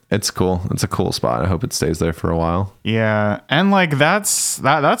 But it's cool. It's a cool spot. I hope it stays there for a while. Yeah. And like that's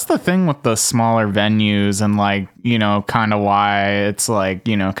the thing with the smaller venues and like, kind of why it's like,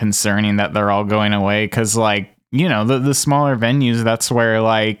 concerning that they're all going away. Cause like, the smaller venues, that's where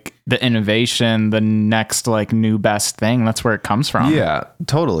like the innovation, the next like new best thing, that's where it comes from. Yeah,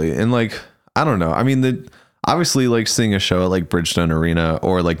 totally. And like, I don't know. I mean, obviously like seeing a show at like Bridgestone Arena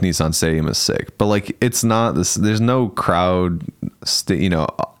or like Nissan Stadium is sick, but like it's not this, there's no crowd,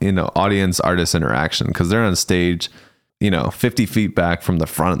 audience artist interaction because they're on stage, 50 feet back from the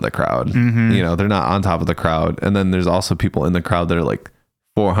front of the crowd. They're not on top of the crowd. And then there's also people in the crowd that are like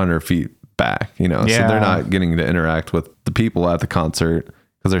 400 feet back, so they're not getting to interact with the people at the concert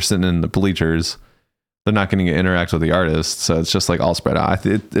because they're sitting in the bleachers. They're not getting to interact with the artist. So it's just like all spread out.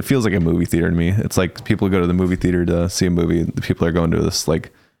 It feels like a movie theater to me. It's like people go to the movie theater to see a movie. The people are going to this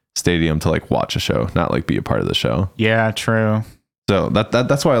like stadium to like watch a show, not like be a part of the show. Yeah, true. So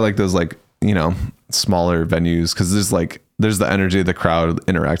that's why I like those like, smaller venues. Cause there's the energy of the crowd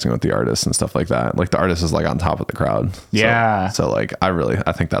interacting with the artist and stuff like that. Like the artist is like on top of the crowd. Yeah. So like,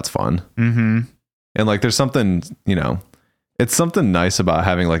 I think that's fun. And like, there's something, it's something nice about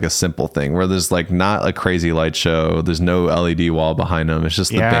having like a simple thing where there's like not a crazy light show. There's no LED wall behind them. It's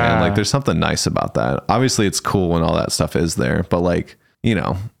just the band. Like there's something nice about that. Obviously it's cool when all that stuff is there, but like,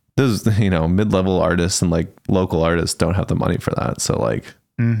 those, mid-level artists and like local artists don't have the money for that. So like,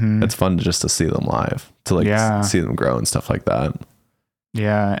 it's fun just to see them live, to like see them grow and stuff like that.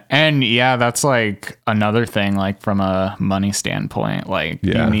 Yeah. And yeah, that's like another thing, like from a money standpoint, like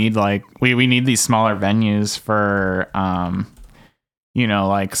you need like, we need these smaller venues for,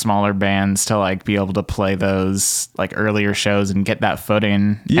 like smaller bands to like be able to play those like earlier shows and get that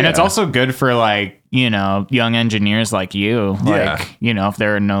footing. Yeah. And it's also good for like, young engineers like you, like, if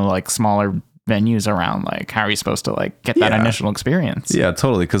there are no like smaller venues around, like how are you supposed to like get that initial experience? Yeah,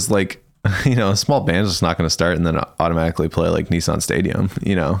 totally. Cause like, a small band's just not going to start and then automatically play like Nissan Stadium.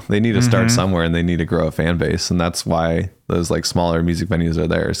 They need to start somewhere and they need to grow a fan base. And that's why those like smaller music venues are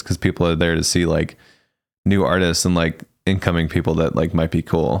there, is because people are there to see like new artists and like incoming people that like might be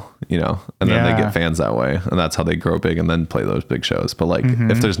cool, and then they get fans that way. And that's how they grow big and then play those big shows. But like,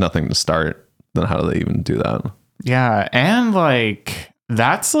 if there's nothing to start, then how do they even do that? Yeah. And like,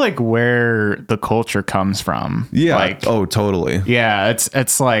 that's like where the culture comes from. Yeah. Like, oh, totally. Yeah.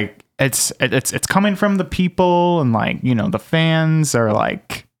 It's like, it's coming from the people and like, the fans are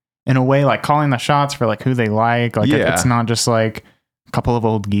like, in a way, like calling the shots for like who they like. Like it's not just like a couple of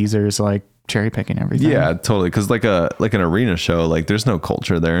old geezers like cherry picking everything. Yeah, totally. Because like an arena show, like there's no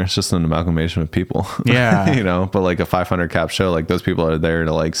culture there. It's just an amalgamation of people. Yeah. But like a 500 cap show, like those people are there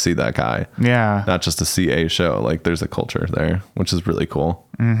to like see that guy. Yeah. Not just to see a show. Like there's a culture there, which is really cool.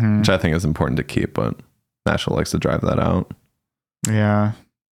 Which I think is important to keep, but Nashville likes to drive that out. Yeah.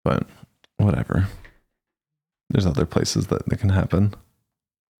 But whatever. There's other places that can happen.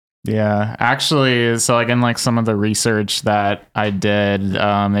 Yeah, actually, so like in like some of the research that I did,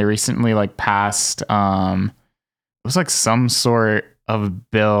 they recently like passed, it was like some sort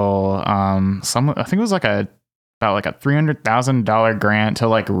of bill, I think it was like about like a $300,000 grant to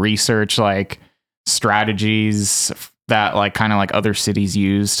like research like strategies that like kind of like other cities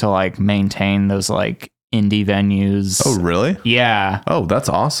use to like maintain those like indie venues. Oh, really? Yeah. Oh, that's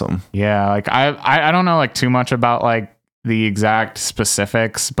awesome. Yeah. Like I don't know like too much about like the exact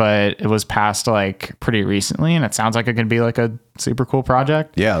specifics, but it was passed like pretty recently, and it sounds like it could be like a super cool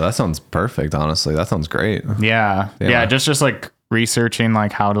project. Yeah, that sounds perfect. Honestly, that sounds great. Yeah. Just like researching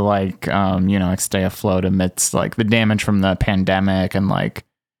like how to like like stay afloat amidst like the damage from the pandemic and like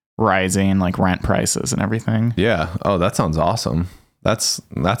rising like rent prices and everything. Yeah. Oh, that sounds awesome. That's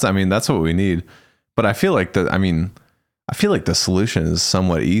I mean, that's what we need. But I feel like the solution is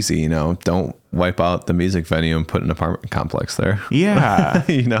somewhat easy, don't wipe out the music venue and put an apartment complex there. Yeah.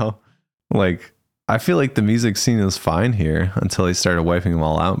 Like I feel like the music scene is fine here until they started wiping them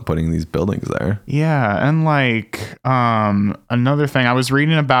all out and putting these buildings there. Yeah. And like another thing I was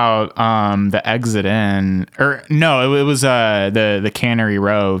reading about the Exit In, or no, it was the Cannery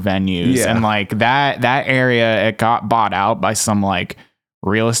Row venues. Yeah. And like that area, it got bought out by some like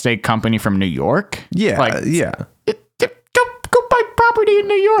real estate company from New York. Yeah. Like, yeah. Go buy property in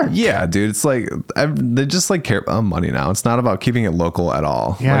New York. Yeah, dude. It's like they just like care about money now. It's not about keeping it local at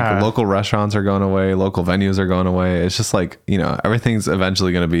all. Yeah. Like local restaurants are going away, local venues are going away. It's just like, everything's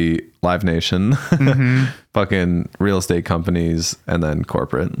eventually going to be Live Nation, fucking real estate companies, and then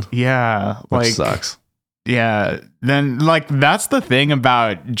corporate. Yeah. Which sucks. Yeah. Then like that's the thing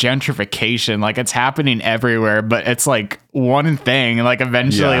about gentrification. Like it's happening everywhere, but it's like one thing. Like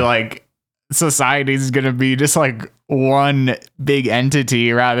eventually like society is going to be just like one big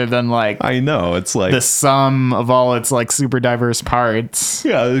entity rather than like I know, it's like the sum of all its like super diverse parts.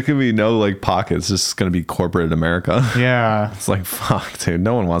 Yeah, there could be no like pockets, just gonna be corporate America. Yeah. It's like, fuck, dude,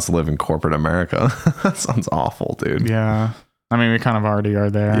 no one wants to live in corporate America. That sounds awful, dude. Yeah, I mean we kind of already are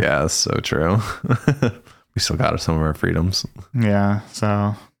there. Yeah, that's so true. We still got some of our freedoms. Yeah, so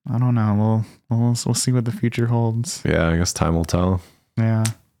I don't know, we'll see what the future holds. Yeah, I guess time will tell. Yeah,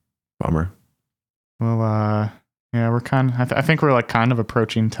 bummer. Well, yeah, we're kind of, I think we're like kind of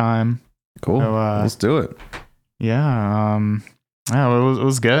approaching time. Cool. So, let's do it. Yeah. Yeah, it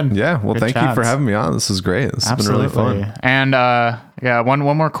was good. Yeah. Well, good thank chats. you for having me on. This is great. This has been really fun. And yeah, one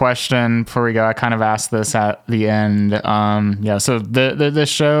more question before we go. I kind of asked this at the end. Yeah. So the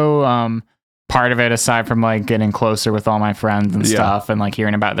show, part of it, aside from like getting closer with all my friends and stuff and like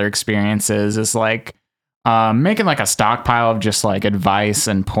hearing about their experiences, is like making like a stockpile of just like advice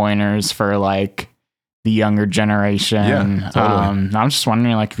and pointers for like the younger generation. Yeah, totally. I'm just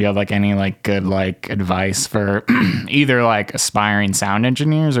wondering like if you have like any like good like advice for either like aspiring sound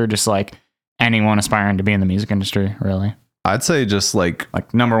engineers or just like anyone aspiring to be in the music industry, really. I'd say just like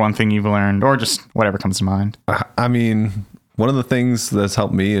number one thing you've learned, or just whatever comes to mind. I mean, one of the things that's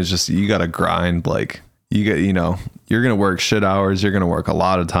helped me is just you got to grind. Like you're going to work shit hours. You're going to work a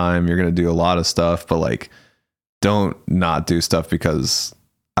lot of time. You're going to do a lot of stuff, but like don't not do stuff because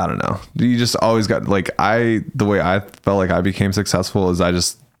I don't know. You just always got the way I felt like I became successful is I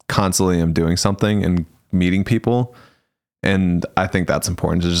just constantly am doing something and meeting people. And I think that's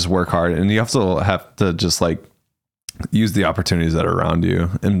important, to just work hard. And you also have to just like use the opportunities that are around you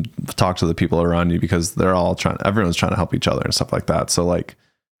and talk to the people around you, because everyone's trying to help each other and stuff like that. So like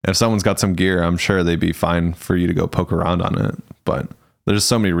if someone's got some gear, I'm sure they'd be fine for you to go poke around on it. But there's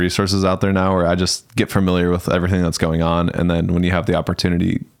so many resources out there now where I just get familiar with everything that's going on. And then when you have the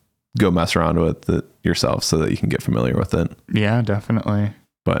opportunity, go mess around with it yourself so that you can get familiar with it. Yeah, definitely.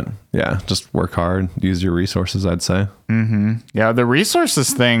 But yeah, just work hard, use your resources, I'd say. Mm-hmm. Yeah, the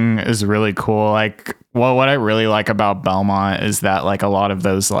resources thing is really cool. Like, well, what I really like about Belmont is that like a lot of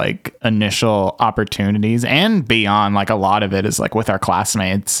those like initial opportunities and beyond, like a lot of it is like with our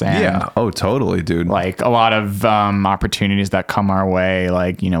classmates. And yeah. Oh, totally, dude. Like a lot of opportunities that come our way,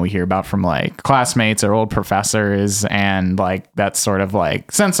 like, we hear about from like classmates or old professors, and like that sort of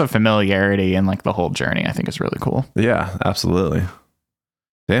like sense of familiarity and like the whole journey, I think is really cool. Yeah, absolutely.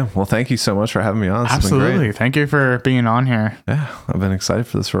 Yeah, well, thank you so much for having me on. This Absolutely. has been great. Thank you for being on here. Yeah, I've been excited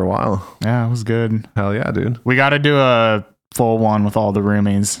for this for a while. Yeah, it was good. Hell yeah, dude. We got to do a full one with all the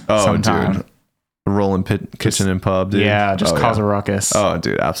roomies sometime. Dude. Rolling kitchen and pub, dude. Yeah, just cause a ruckus. Oh,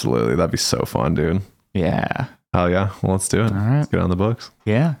 dude, absolutely. That'd be so fun, dude. Yeah. Hell yeah. Well, let's do it. All right. Let's get on the books.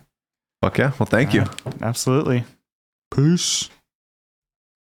 Yeah. Fuck yeah. Well, thank you. Absolutely. Peace.